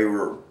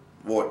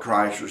what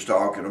Christ was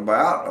talking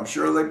about. I'm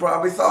sure they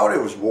probably thought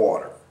it was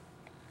water.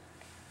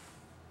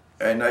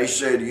 And they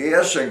said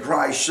yes, and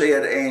Christ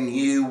said, and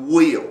you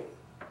will.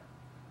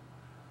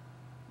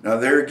 Now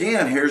there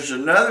again, here's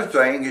another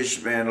thing that's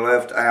been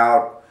left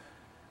out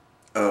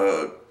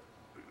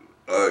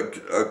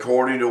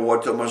according to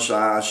what the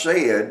Messiah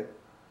said.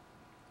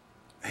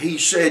 He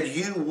said,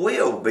 you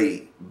will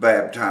be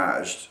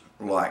baptized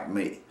like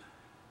me.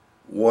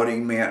 What he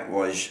meant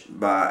was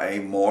by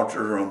a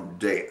martyrdom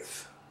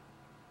death.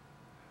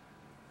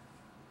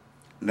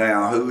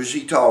 Now, who is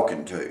he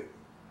talking to?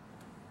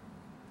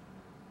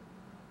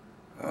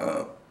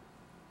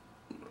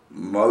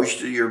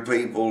 Most of your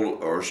people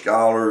or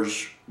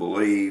scholars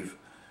believe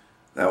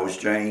that was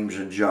James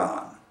and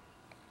John.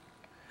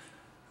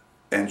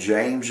 And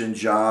James and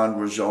John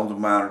was on the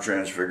Mount of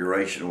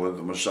Transfiguration with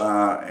the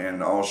Messiah,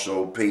 and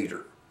also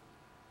Peter.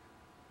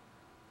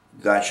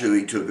 That's who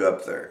he took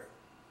up there.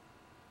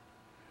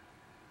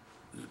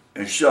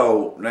 And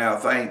so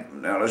now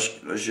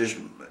let's just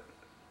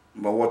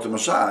about what the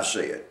Messiah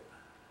said.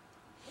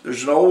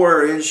 There's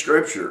nowhere in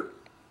Scripture,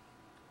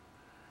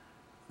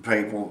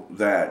 people,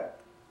 that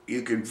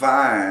you can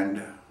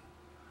find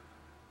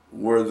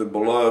where the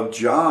beloved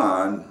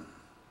John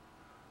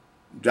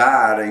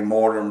died a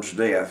martyr's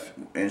death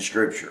in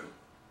Scripture.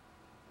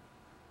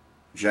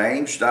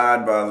 James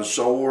died by the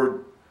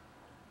sword.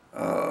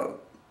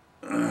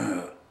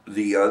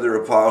 The other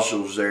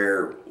apostles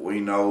there, we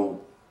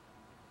know,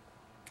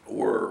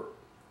 were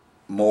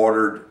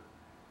martyred.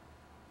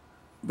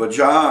 But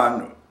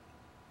John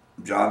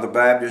the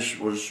Baptist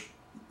was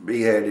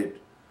beheaded.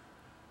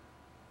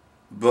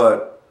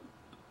 But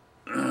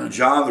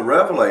John the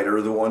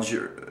Revelator, the one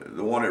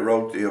that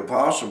wrote the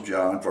Apostle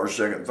John,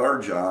 1st, 2nd,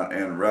 3rd John,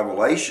 and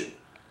Revelation,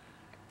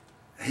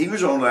 he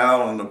was on the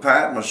island of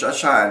Patmos.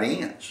 That's how it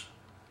ends.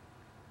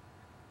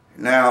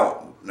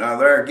 Now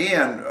there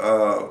again,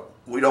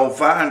 we don't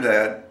find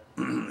that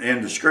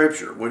in the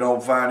Scripture. We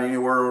don't find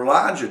anywhere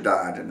Elijah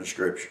died in the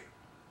Scripture.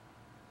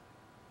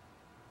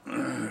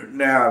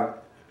 Now,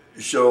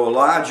 so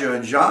Elijah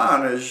and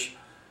John is,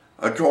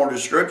 according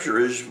to Scripture,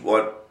 is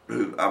what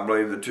I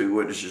believe the two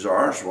witnesses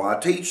are. So I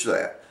teach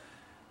that.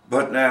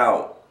 But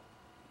now,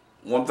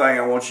 one thing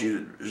I want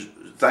you to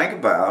think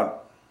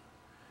about,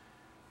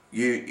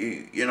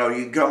 you know,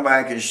 you can come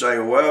back and say,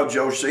 well,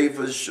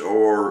 Josephus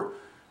or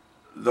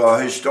the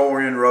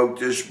historian wrote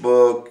this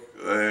book,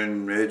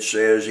 and it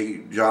says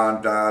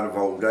John died of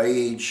old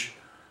age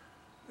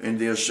in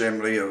the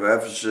assembly of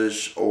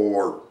Ephesus,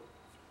 or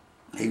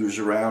he was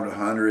around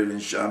 100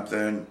 and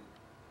something.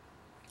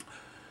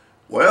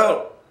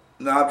 Well,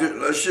 now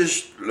let's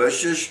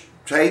just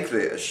take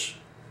this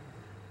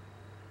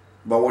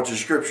by what the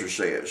Scripture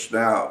says.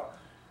 Now,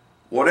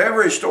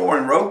 whatever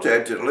historian wrote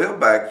that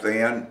lived back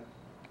then,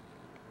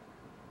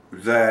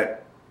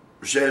 that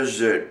says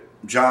that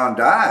John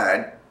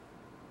died,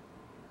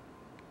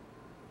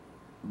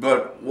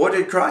 but what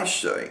did Christ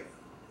say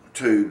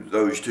to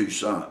those two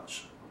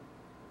sons?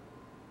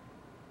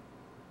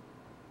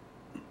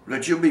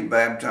 That you'll be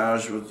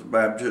baptized with the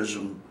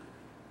baptism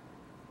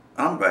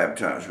I'm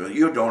baptized with.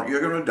 You're going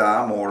to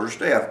die a martyr's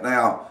death.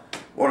 Now,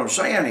 what I'm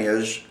saying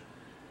is,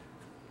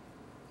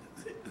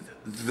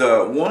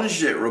 the ones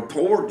that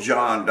report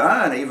John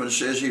dying even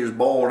says he was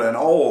boiled in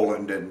oil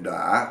and didn't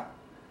die,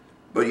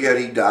 but yet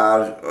he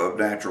died of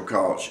natural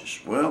causes.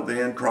 Well,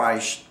 then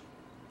Christ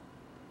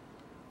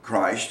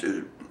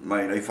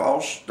made a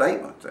false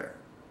statement there.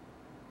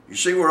 You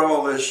see where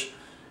all this,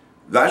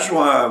 that's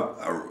why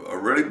I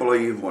really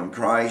believe when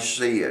Christ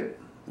said,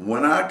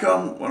 when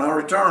I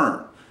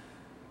return,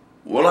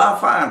 will I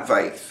find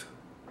faith?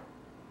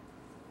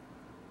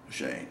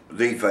 See,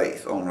 the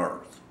faith on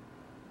earth.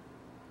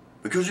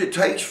 Because it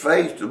takes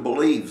faith to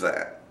believe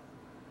that.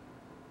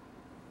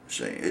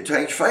 See, it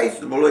takes faith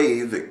to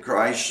believe that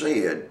Christ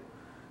said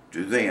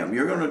to them,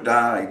 you're going to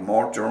die a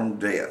martyrdom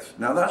death.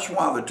 Now that's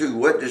why the two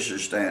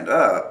witnesses stand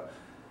up,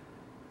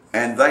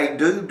 and they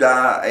do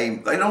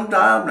die, they don't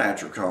die of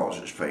natural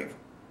causes, people.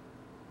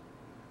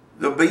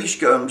 The beast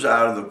comes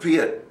out of the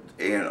pit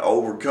and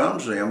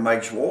overcomes them,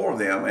 makes war with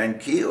them, and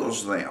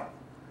kills them.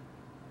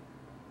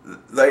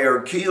 They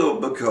are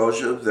killed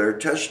because of their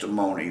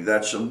testimony.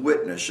 That's a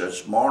witness,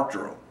 that's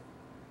martyrdom.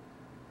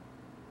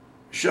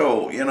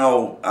 So, you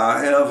know,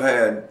 I have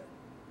had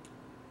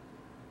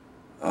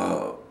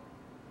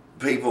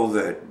people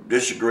that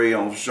disagree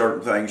on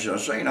certain things, and I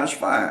say, that's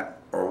fine,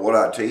 or what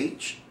I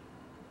teach.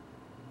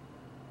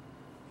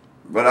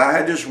 But I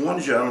had this one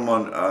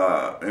gentleman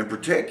in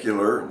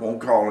particular, won't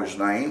call his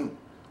name.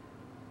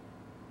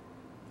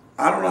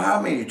 I don't know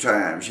how many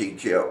times he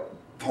kept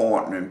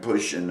pointing and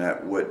pushing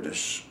that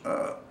witness.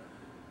 Well,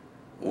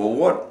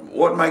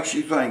 what makes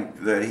you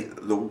think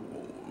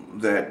that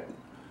that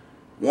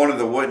one of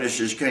the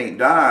witnesses can't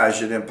die?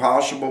 Is it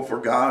impossible for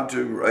God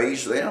to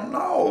raise them?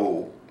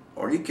 No.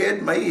 Are you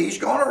kidding me? He's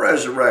going to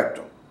resurrect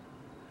them.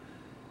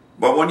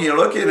 But when you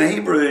look in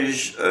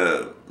Hebrews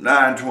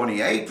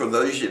 9:28, for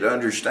those that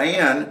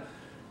understand,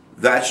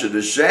 that's a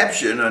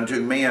deception unto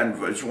men,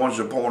 which one's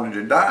appointed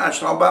to die. It's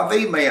talking about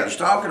the men. It's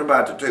talking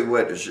about the two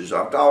witnesses.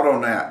 I've thought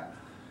on that.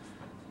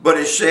 But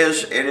it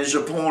says it is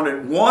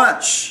appointed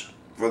once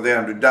for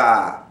them to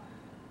die.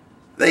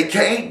 They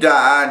can't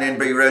die and then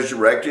be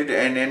resurrected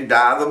and then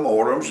die the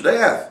martyrdom's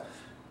death.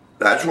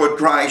 That's what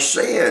Christ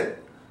said.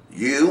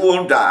 You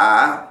will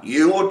die,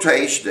 you will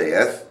taste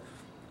death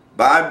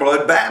by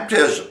blood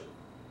baptism.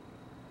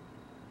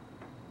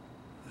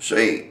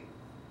 See,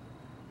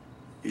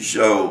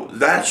 so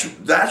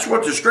that's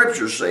what the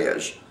Scripture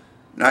says.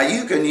 Now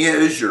you can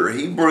use your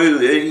Hebrew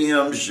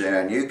idioms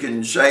and you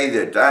can say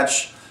that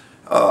that's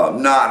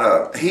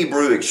not a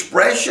Hebrew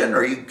expression.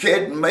 Are you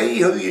kidding me?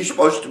 Who are you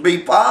supposed to be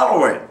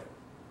following?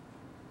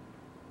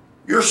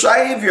 Your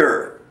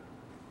Savior.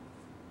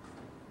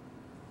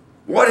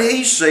 What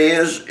he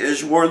says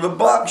is where the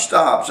buck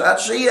stops.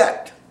 That's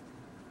it.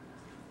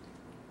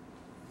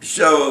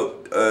 So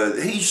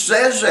he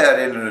says that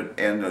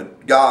in the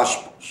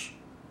Gospels.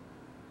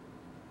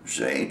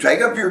 See,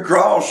 take up your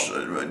cross,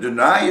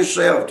 deny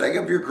yourself, take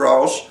up your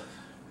cross,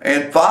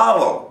 and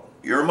follow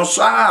your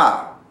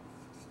Messiah.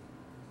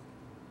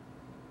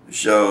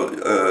 So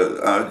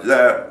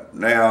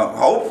now,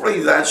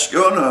 hopefully that's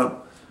going to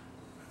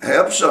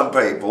help some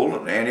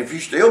people. And if you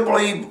still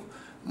believe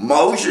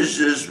Moses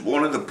is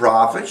one of the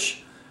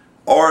prophets,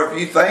 or if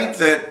you think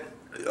that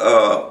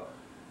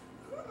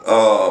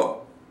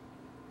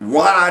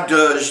why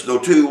does the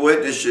two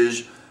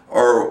witnesses,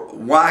 or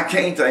why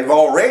can't they've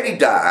already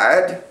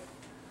died,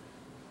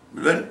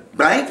 then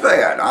ain't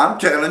that. I'm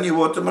telling you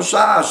what the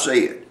Messiah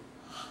said.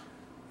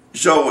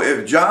 So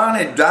if John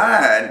had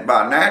died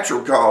by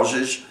natural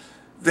causes,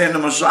 then the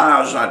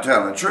Messiah is not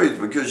telling the truth,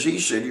 because he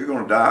said you're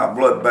going to die of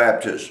blood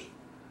baptism.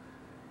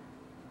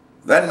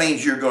 that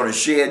means you're going to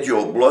shed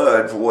your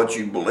blood for what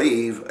you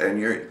believe, and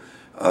you're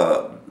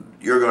going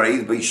to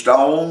either be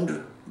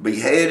stoned,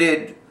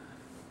 beheaded.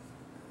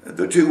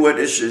 The two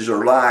witnesses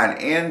are lying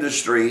in the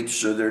street,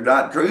 so they're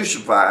not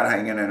crucified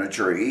hanging in a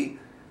tree.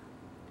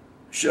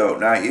 So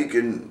now you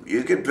can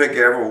pick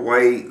every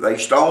way. They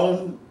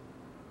stone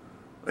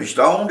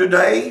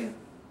today.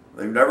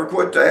 They've never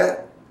quit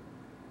that.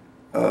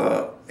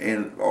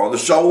 Or the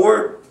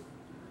sword.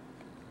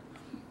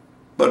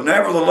 But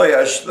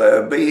nevertheless,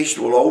 the beast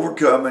will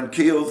overcome and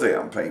kill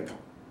them, people.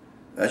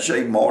 That's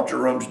a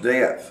martyrdom's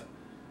death.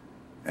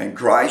 And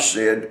Christ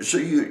said, so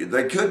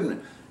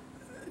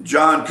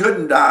John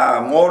couldn't die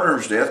a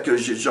martyrdom's death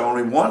because it's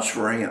only once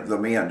for the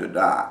men to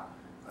die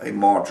a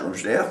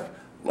martyrdom's death,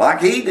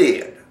 like he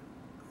did.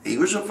 He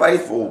was a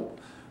faithful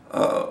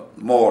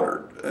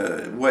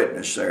martyr,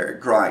 witness there,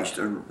 Christ,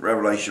 in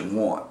Revelation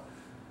 1.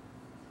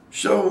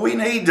 So we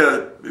need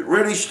to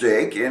really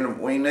stick, and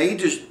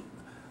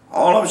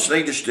all of us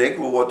need to stick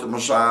with what the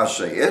Messiah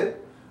said.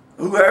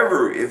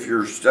 Whoever, if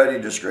you're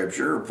studying the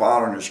Scripture or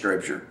following the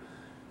Scripture,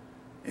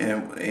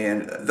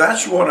 and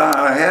that's what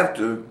I have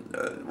to,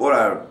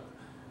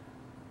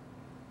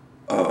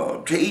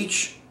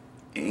 teach,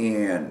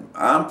 and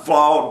I'm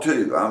flawed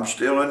too. I'm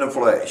still in the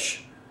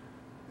flesh.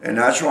 And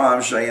that's why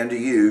I'm saying to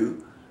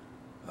you,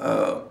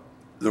 the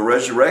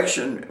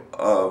resurrection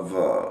of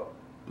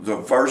the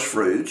first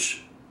fruits,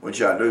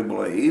 which I do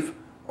believe,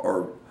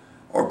 or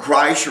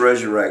Christ's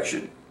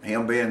resurrection,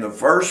 him being the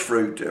first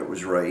fruit that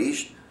was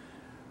raised,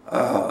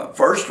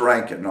 first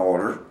rank in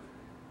order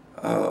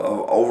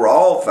over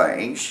all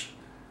things,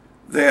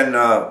 then,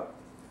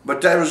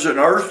 but that was an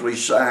earthly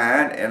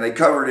sign, and they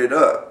covered it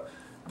up.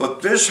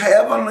 But this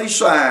heavenly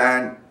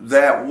sign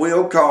that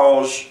will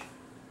cause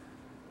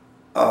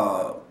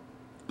the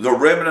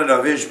remnant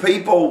of his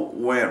people,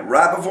 when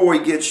right before he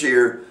gets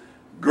here,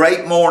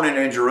 great mourning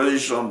in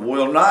Jerusalem,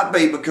 will not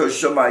be because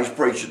somebody's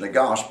preaching the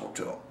gospel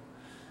to them.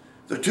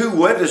 The two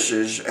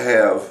witnesses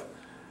have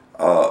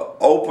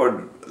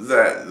opened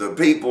the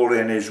people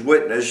in his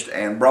witness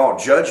and brought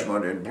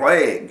judgment and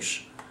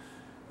plagues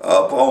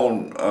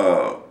upon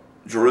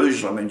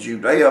Jerusalem and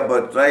Judea,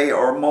 but they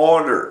are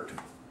martyred.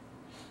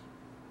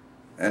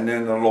 And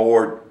then the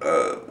Lord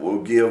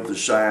will give the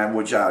sign,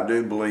 which I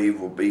do believe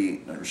will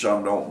be, and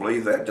some don't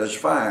believe that, that's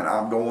fine.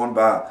 I'm going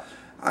by,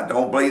 I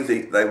don't believe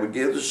they would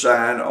give the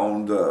sign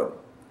on the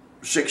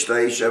 6th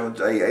day, 7th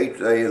day, 8th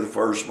day of the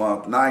first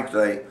month, 9th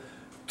day,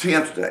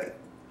 10th day.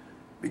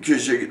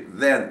 Because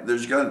then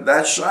there's going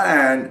that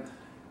sign,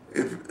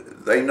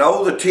 if they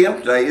know the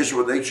 10th day is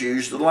where they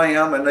choose the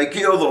lamb and they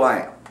kill the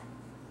lamb.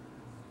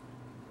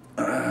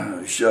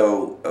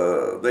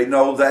 So they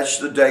know that's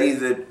the day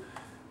that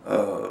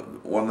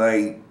when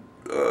they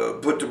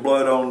put the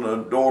blood on the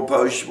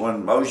doorpost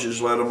when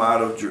Moses led them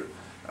out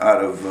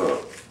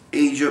of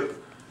Egypt,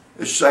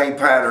 the same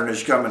pattern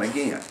is coming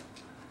again.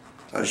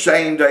 The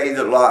same day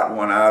that Lot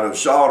went out of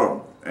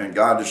Sodom and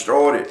God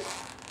destroyed it.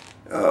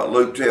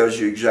 Luke tells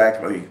you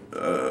exactly,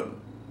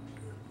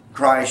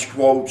 Christ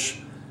quotes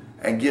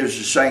and gives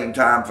the same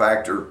time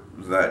factor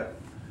that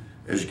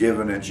is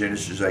given in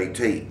Genesis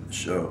 18.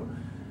 So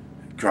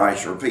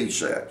Christ repeats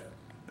that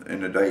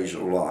in the days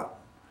of Lot.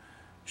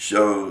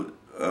 So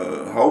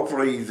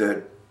hopefully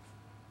that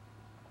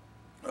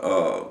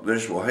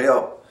this will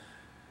help,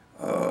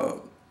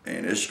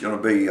 and it's going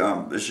to be,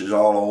 this is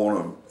all I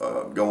want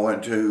to go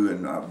into,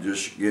 and I'm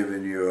just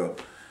giving you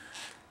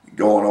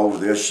going over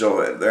this.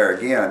 So there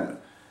again,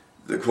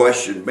 the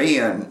question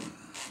being,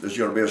 there's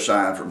going to be a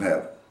sign from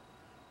heaven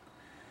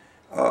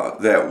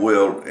that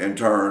will in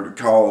turn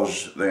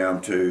cause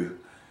them to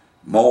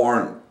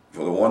mourn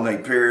for the one they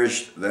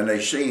perished. Then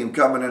they see him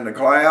coming in the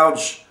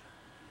clouds,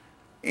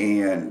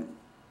 and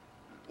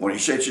when he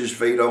sets his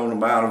feet on the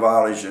Mount of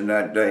Olives in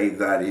that day,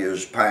 that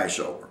is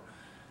Passover.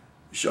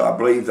 So I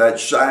believe that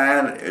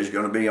sign is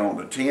going to be on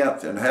the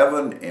 10th in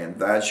heaven, and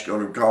that's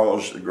going to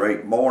cause the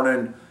great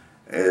mourning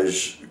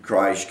as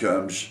Christ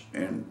comes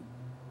in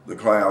the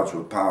clouds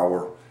with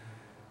power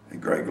and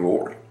great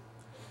glory.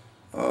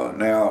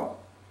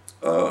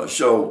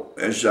 So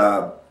as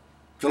I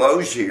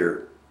close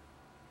here,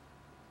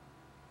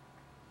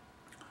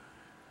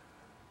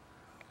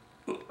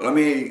 let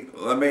me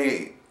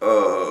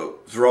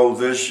throw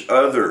this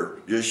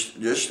other,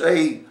 just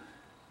a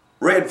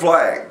red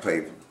flag,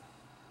 people,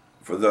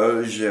 for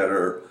those that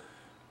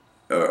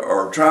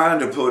are trying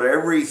to put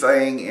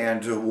everything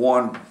into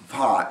one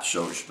pot,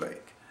 so to speak.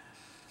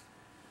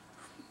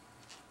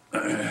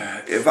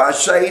 If I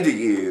say to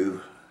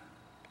you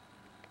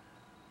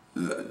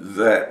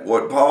that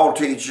what Paul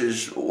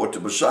teaches, what the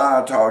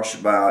Messiah talks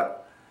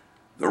about,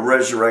 the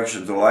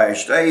resurrection of the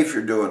last day, if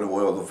you're doing the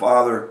will of the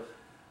Father,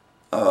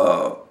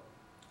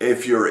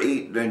 if you're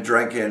eating and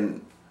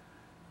drinking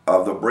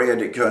of the bread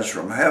that comes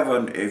from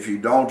heaven, if you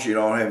don't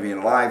have any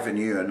life in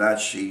you, and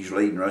he's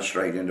leading us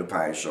straight into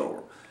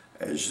Passover,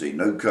 as the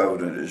new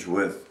covenant is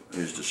with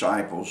his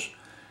disciples,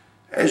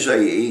 as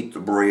they eat the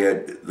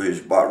bread,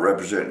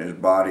 representing his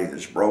body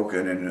that's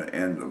broken,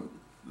 and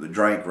the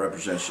drink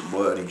represents the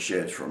blood he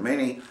sheds for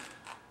many.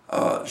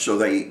 So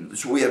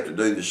we have to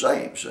do the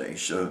same, see.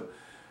 So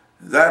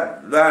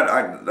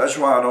that's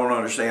why I don't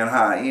understand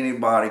how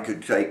anybody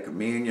could take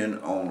communion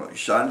on a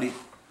Sunday.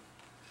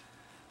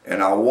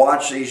 And I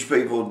watch these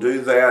people do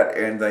that,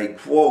 and they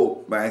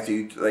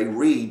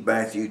read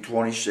Matthew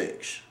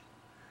 26.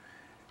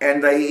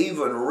 And they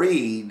even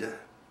read,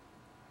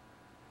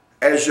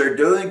 as they're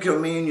doing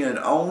communion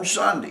on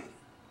Sunday,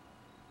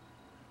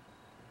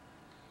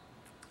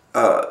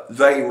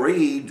 they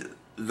read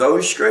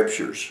those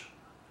scriptures.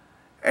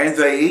 And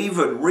they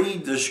even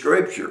read the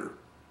scripture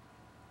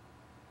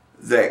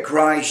that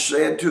Christ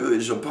said to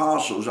his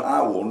apostles,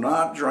 I will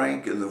not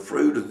drink of the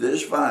fruit of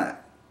this vine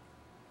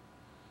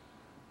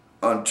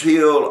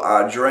until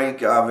I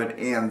drink of it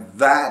in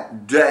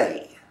that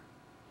day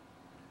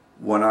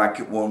when I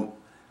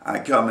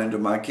come into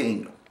my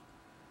kingdom.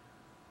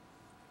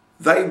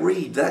 They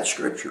read that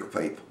scripture,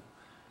 people.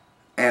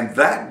 And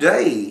that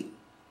day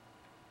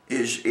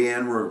is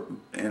in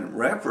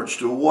reference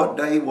to what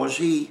day was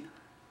he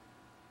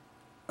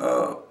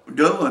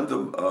doing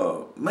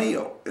the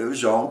meal. It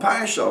was on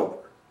Passover.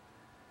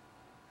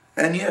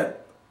 And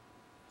yet,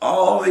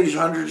 all these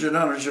hundreds and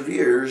hundreds of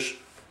years,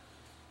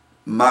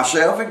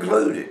 myself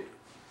included,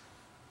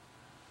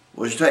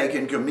 was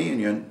taking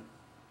communion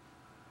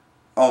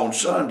on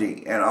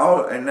Sunday.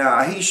 And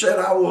now he said,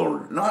 I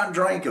will not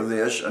drink of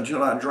this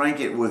until I drink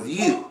it with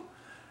you.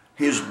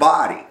 His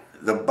body,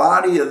 the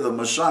body of the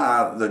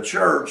Messiah, the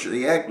church,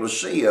 the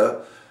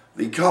ecclesia,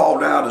 the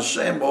called out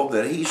assembly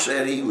that he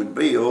said he would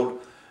build,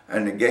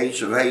 and the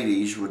gates of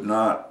Hades would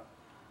not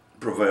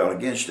prevail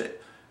against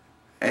it.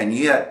 And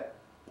yet,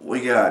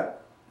 we got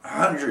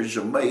hundreds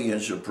of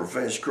millions of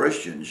professed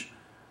Christians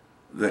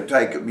that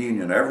take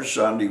communion every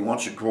Sunday,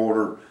 once a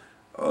quarter,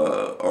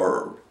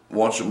 or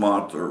once a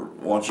month, or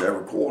once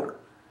every quarter.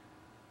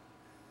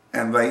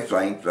 And they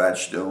think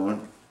that's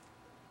doing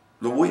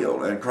the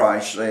will. And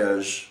Christ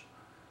says,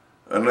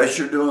 unless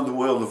you're doing the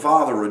will of the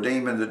Father,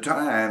 redeeming the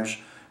times,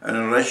 and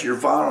unless you're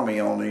following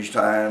me on these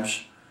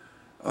times,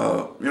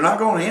 you're not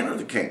going to enter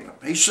the kingdom.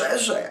 He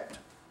says that.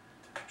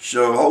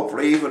 So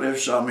hopefully, even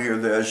if some hear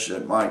this,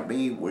 it might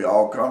be we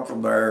all come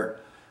from there.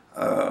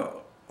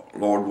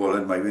 Lord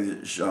willing,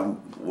 maybe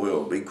some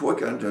will be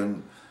quickened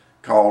and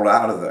called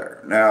out of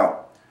there.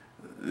 Now,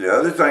 the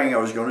other thing I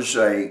was going to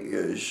say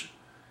is,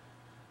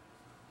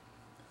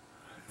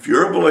 if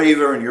you're a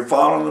believer and you're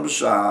following the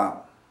Messiah,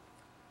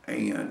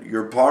 and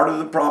you're part of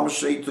the promised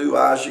seed through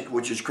Isaac,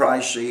 which is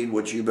Christ's seed,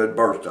 which you've been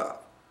birthed of,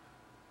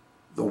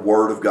 the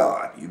Word of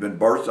God. You've been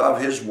birthed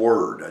of His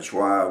Word. That's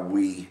why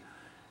we,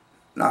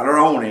 not our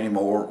own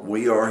anymore,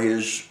 we are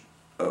His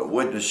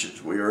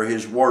witnesses. We are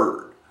His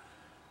Word.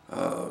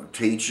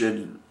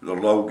 Teaching the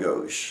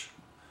Logos,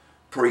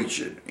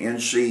 preaching in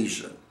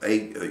season,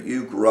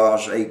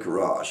 eucharos,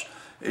 akaros.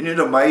 Isn't it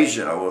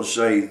amazing, I will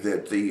say,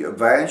 that the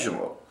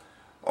evangel,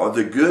 or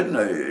the good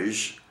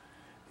news,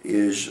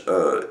 is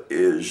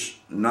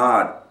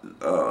not,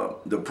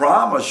 the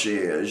promise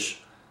is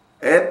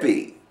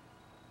epigaleia.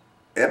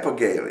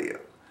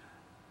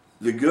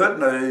 The good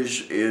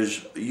news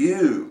is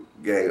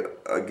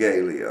eugalia,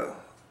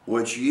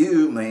 which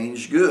you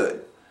means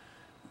good.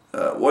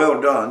 Well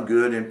done,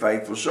 good and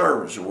faithful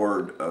servants. The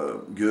word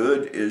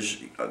good is,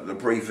 the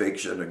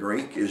prefix in the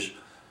Greek is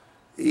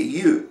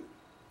eu.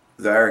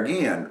 There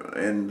again,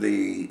 in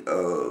the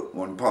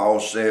when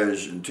Paul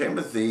says in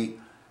Timothy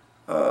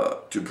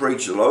to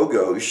preach the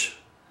Logos,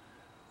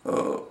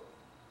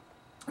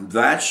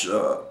 that's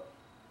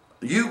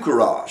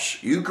eucharos.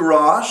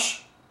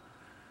 Eucharos,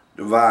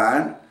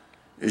 divine,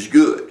 is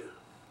good.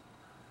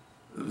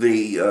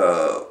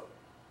 The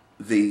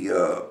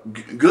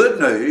good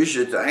news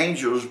that the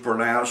angels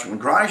pronounced when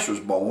Christ was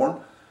born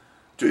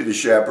to the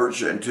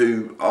shepherds and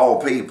to all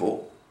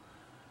people,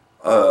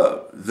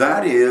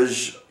 that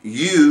is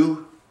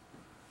euagalia,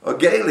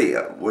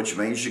 which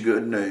means the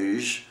good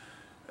news,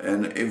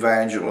 and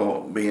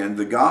evangel being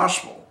the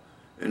gospel.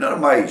 Isn't that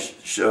amazing?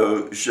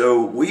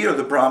 So we are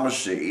the promised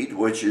seed,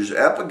 which is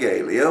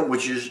epigaleia,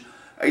 which is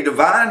a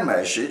divine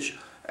message,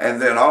 and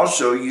then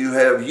also you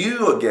have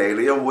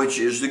euagalia, which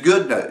is the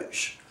good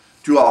news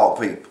to all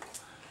people.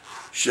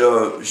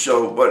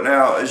 But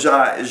now, as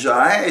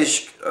I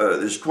ask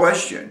this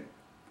question,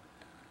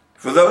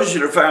 for those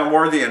that are found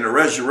worthy in the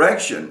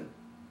resurrection,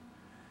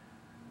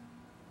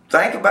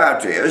 think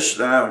about this.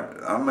 Now,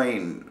 I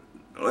mean,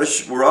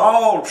 we're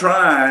all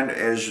trying,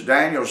 as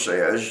Daniel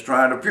says,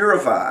 trying to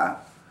purify.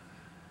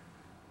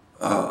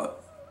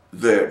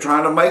 They're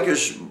trying to make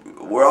us,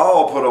 we're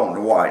all put on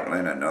the white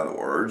linen, in other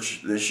words.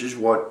 This is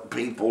what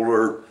people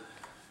are.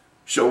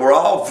 So we're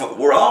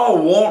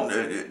all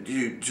wanting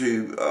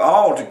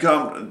to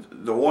come,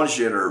 the ones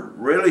that are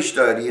really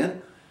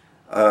studying,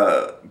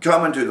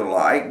 coming to the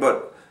light.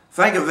 But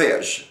think of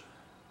this.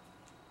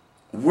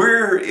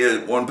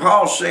 When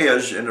Paul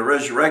says in the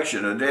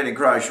resurrection, the dead in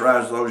Christ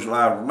rise, those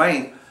alive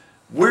remain,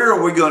 where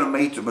are we going to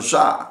meet the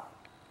Messiah?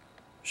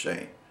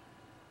 See?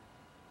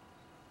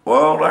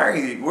 Well,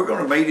 Larry, we're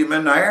going to meet him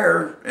in the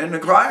air, in the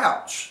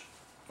clouds.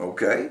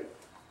 Okay?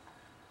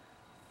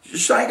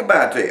 Just think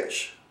about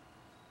this.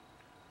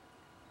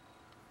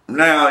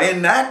 Now,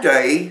 in that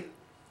day,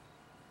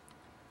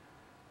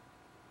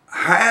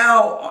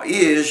 how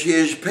is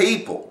his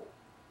people?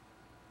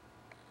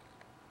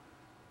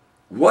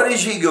 What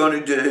is he going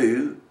to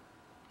do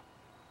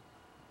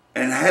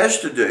and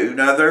has to do?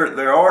 Now,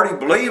 they're already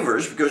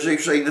believers because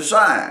they've seen the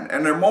sign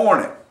and they're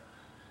mourning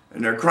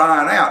and they're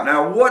crying out.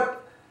 Now,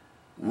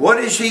 what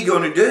is he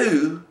going to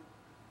do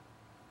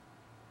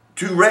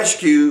to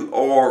rescue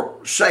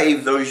or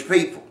save those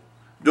people?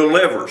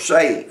 Deliver,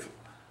 save.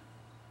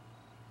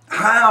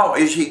 How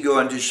is he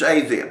going to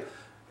save them?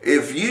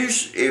 If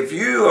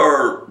you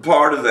are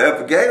part of the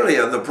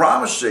epigalia, the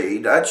promised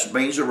seed, that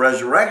means the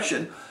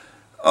resurrection.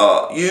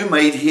 You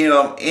made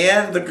him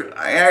in the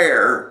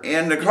air,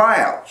 in the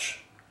clouds.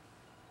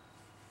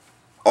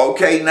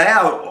 Okay,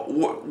 now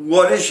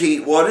what does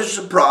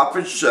the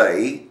prophet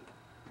say?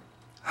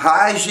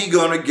 How is he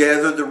going to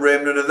gather the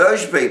remnant of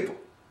those people?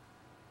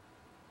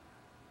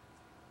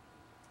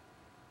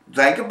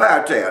 Think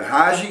about that.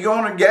 How is he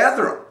going to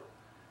gather them?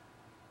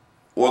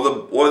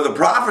 Well, the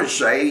prophets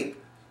say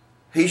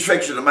he's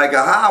fixing to make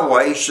a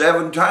highway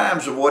 7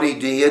 times of what he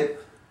did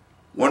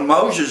when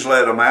Moses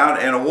led them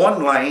out in a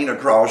 1 lane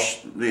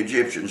across the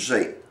Egyptian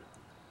Sea.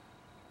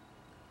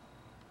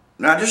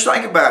 Now just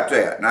think about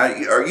that. Now,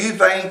 you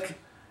think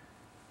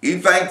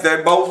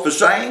they're both the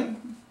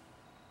same?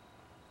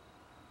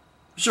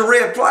 It's a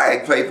red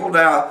flag, people.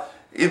 Now,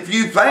 if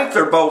you think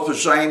they're both the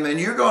same, then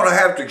you're going to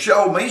have to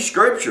show me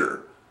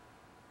scripture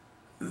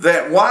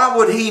that why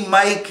would he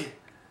make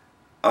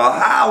a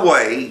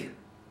highway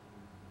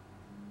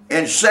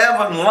in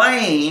 7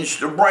 lanes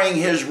to bring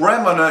his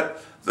remnant,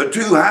 the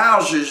 2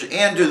 houses,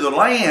 into the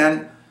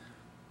land?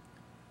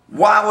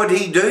 Why would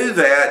he do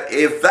that?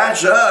 If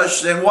that's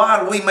us, then why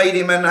do we meet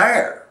him in the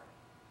air?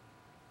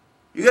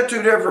 You got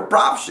 2 different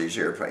prophecies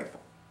here, people.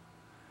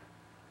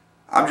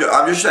 I'm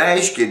just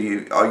asking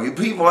you, are you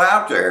people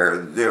out there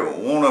that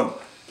want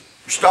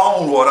to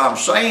stone what I'm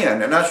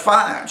saying? And that's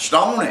fine,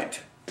 stone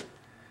it.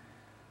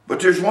 But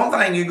there's one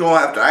thing you're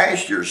going to have to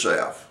ask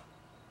yourself.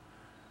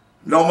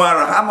 No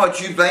matter how much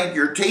you think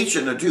you're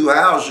teaching the 2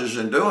 houses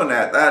and doing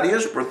that, that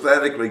is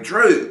prophetically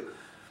true.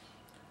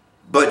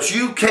 But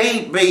you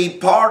can't be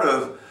part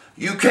of,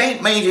 you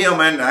can't meet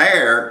him in the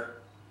air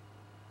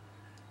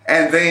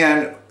and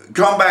then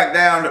come back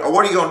down.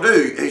 What are you going to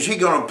do? Is he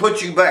going to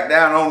put you back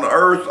down on the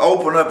earth,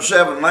 open up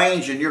 7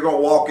 lanes, and you're going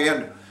to walk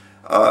in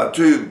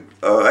to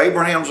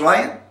Abraham's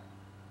land?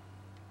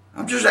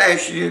 I'm just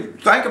asking you to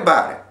think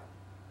about it.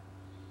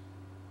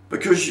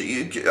 Because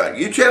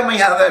you tell me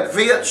how that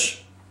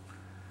fits.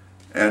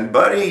 And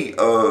buddy,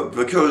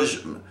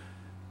 because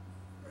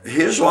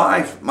his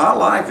life, my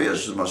life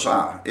is the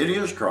Messiah. It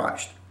is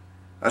Christ.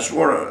 That's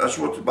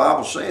what the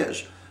Bible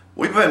says.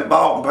 We've been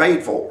bought and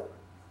paid for.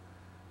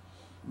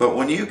 But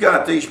when you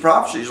got these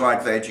prophecies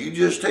like that, you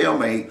just tell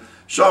me.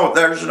 So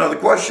there's another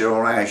question I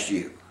want to ask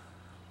you.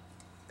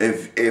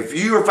 If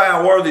you are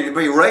found worthy to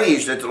be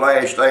raised at the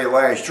last day, the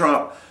last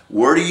trump,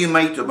 where do you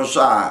meet the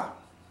Messiah?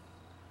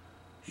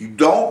 You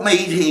don't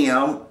meet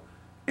him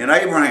in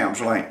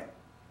Abraham's land.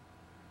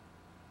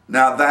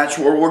 Now that's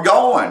where we're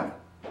going.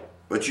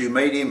 But you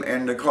meet him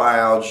in the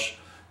clouds,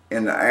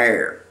 in the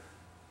air.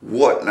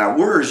 What now?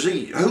 Where is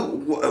he?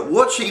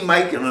 What's he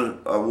making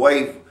a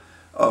way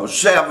of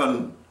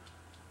 7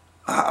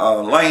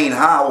 lane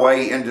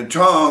highway in the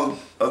tongue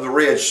of the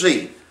Red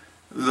Sea,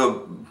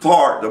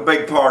 the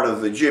big part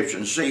of the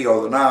Egyptian Sea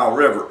or the Nile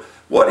River?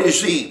 What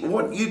is he?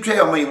 What you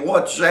tell me?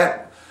 What's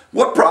that?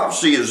 What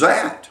prophecy is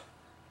that?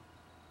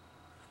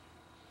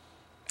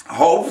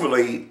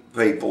 Hopefully,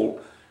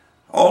 people,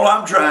 all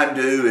I'm trying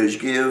to do is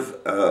give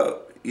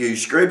you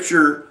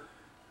scripture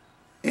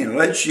and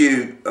let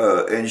you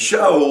and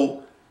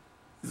show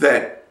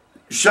that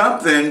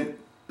something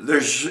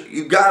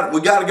we got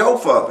to go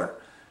further.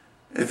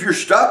 If you're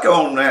stuck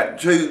on that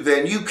too,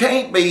 then you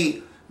can't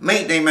be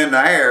meeting him in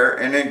the air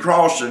and then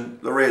crossing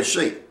the Red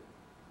Sea.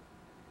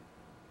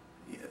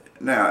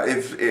 Now,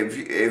 if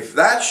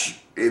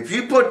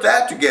you put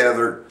that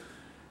together,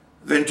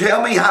 then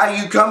tell me how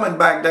you coming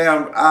back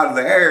down out of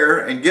the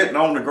air and getting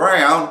on the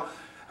ground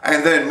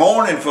and then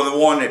mourning for the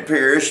one that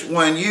perished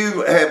when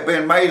you have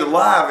been made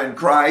alive in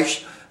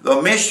Christ.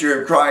 The mystery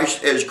of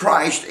Christ is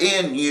Christ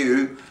in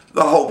you,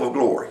 the hope of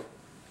glory.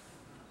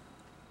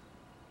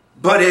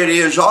 But it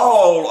is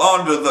all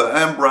under the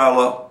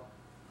umbrella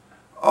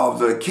of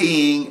the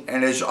King,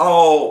 and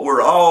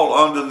we're all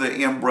under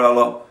the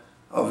umbrella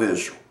of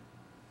Israel.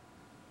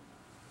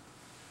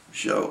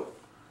 So,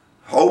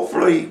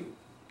 hopefully,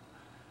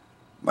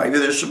 maybe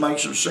this will make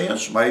some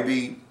sense,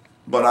 maybe,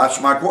 but that's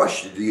my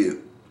question to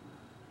you.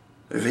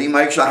 If he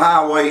makes a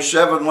highway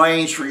 7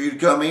 lanes for you to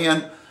come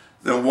in,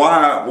 then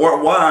why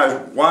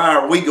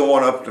are we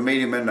going up to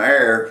meet him in the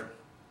air?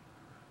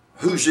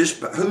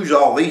 Who's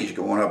all these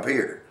going up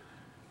here?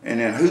 And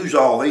then who's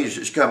all these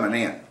that's coming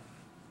in?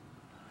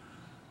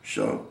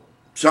 So,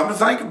 something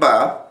to think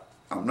about.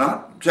 I'm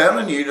not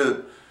telling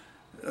you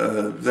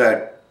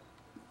that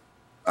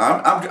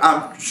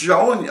I'm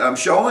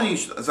showing you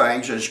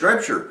things in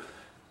Scripture.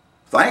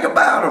 Think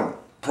about them.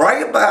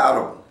 Pray about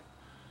them.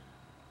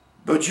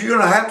 But you're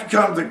going to have to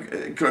come to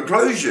the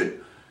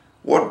conclusion.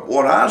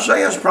 What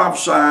Isaiah is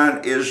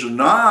prophesying is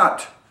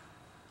not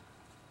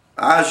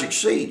Isaac's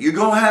seed. You're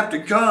going to have to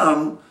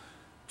come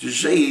to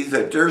see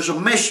that there's a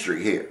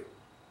mystery here.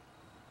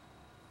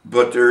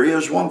 But there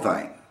is one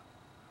thing.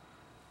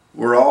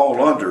 We're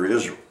all under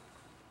Israel.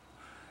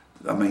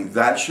 I mean,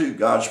 that's who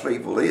God's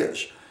people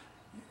is.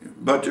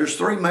 But there's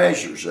three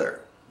measures there.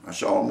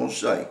 That's all I'm going to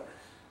say.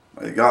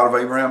 May the God of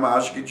Abraham,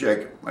 Isaac, and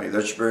Jacob, may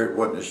that spirit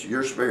witness to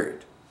your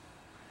spirit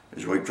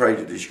as we pray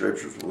to these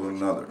scriptures with one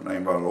another. In the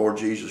name of our Lord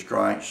Jesus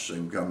Christ,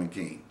 soon coming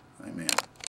King. Amen.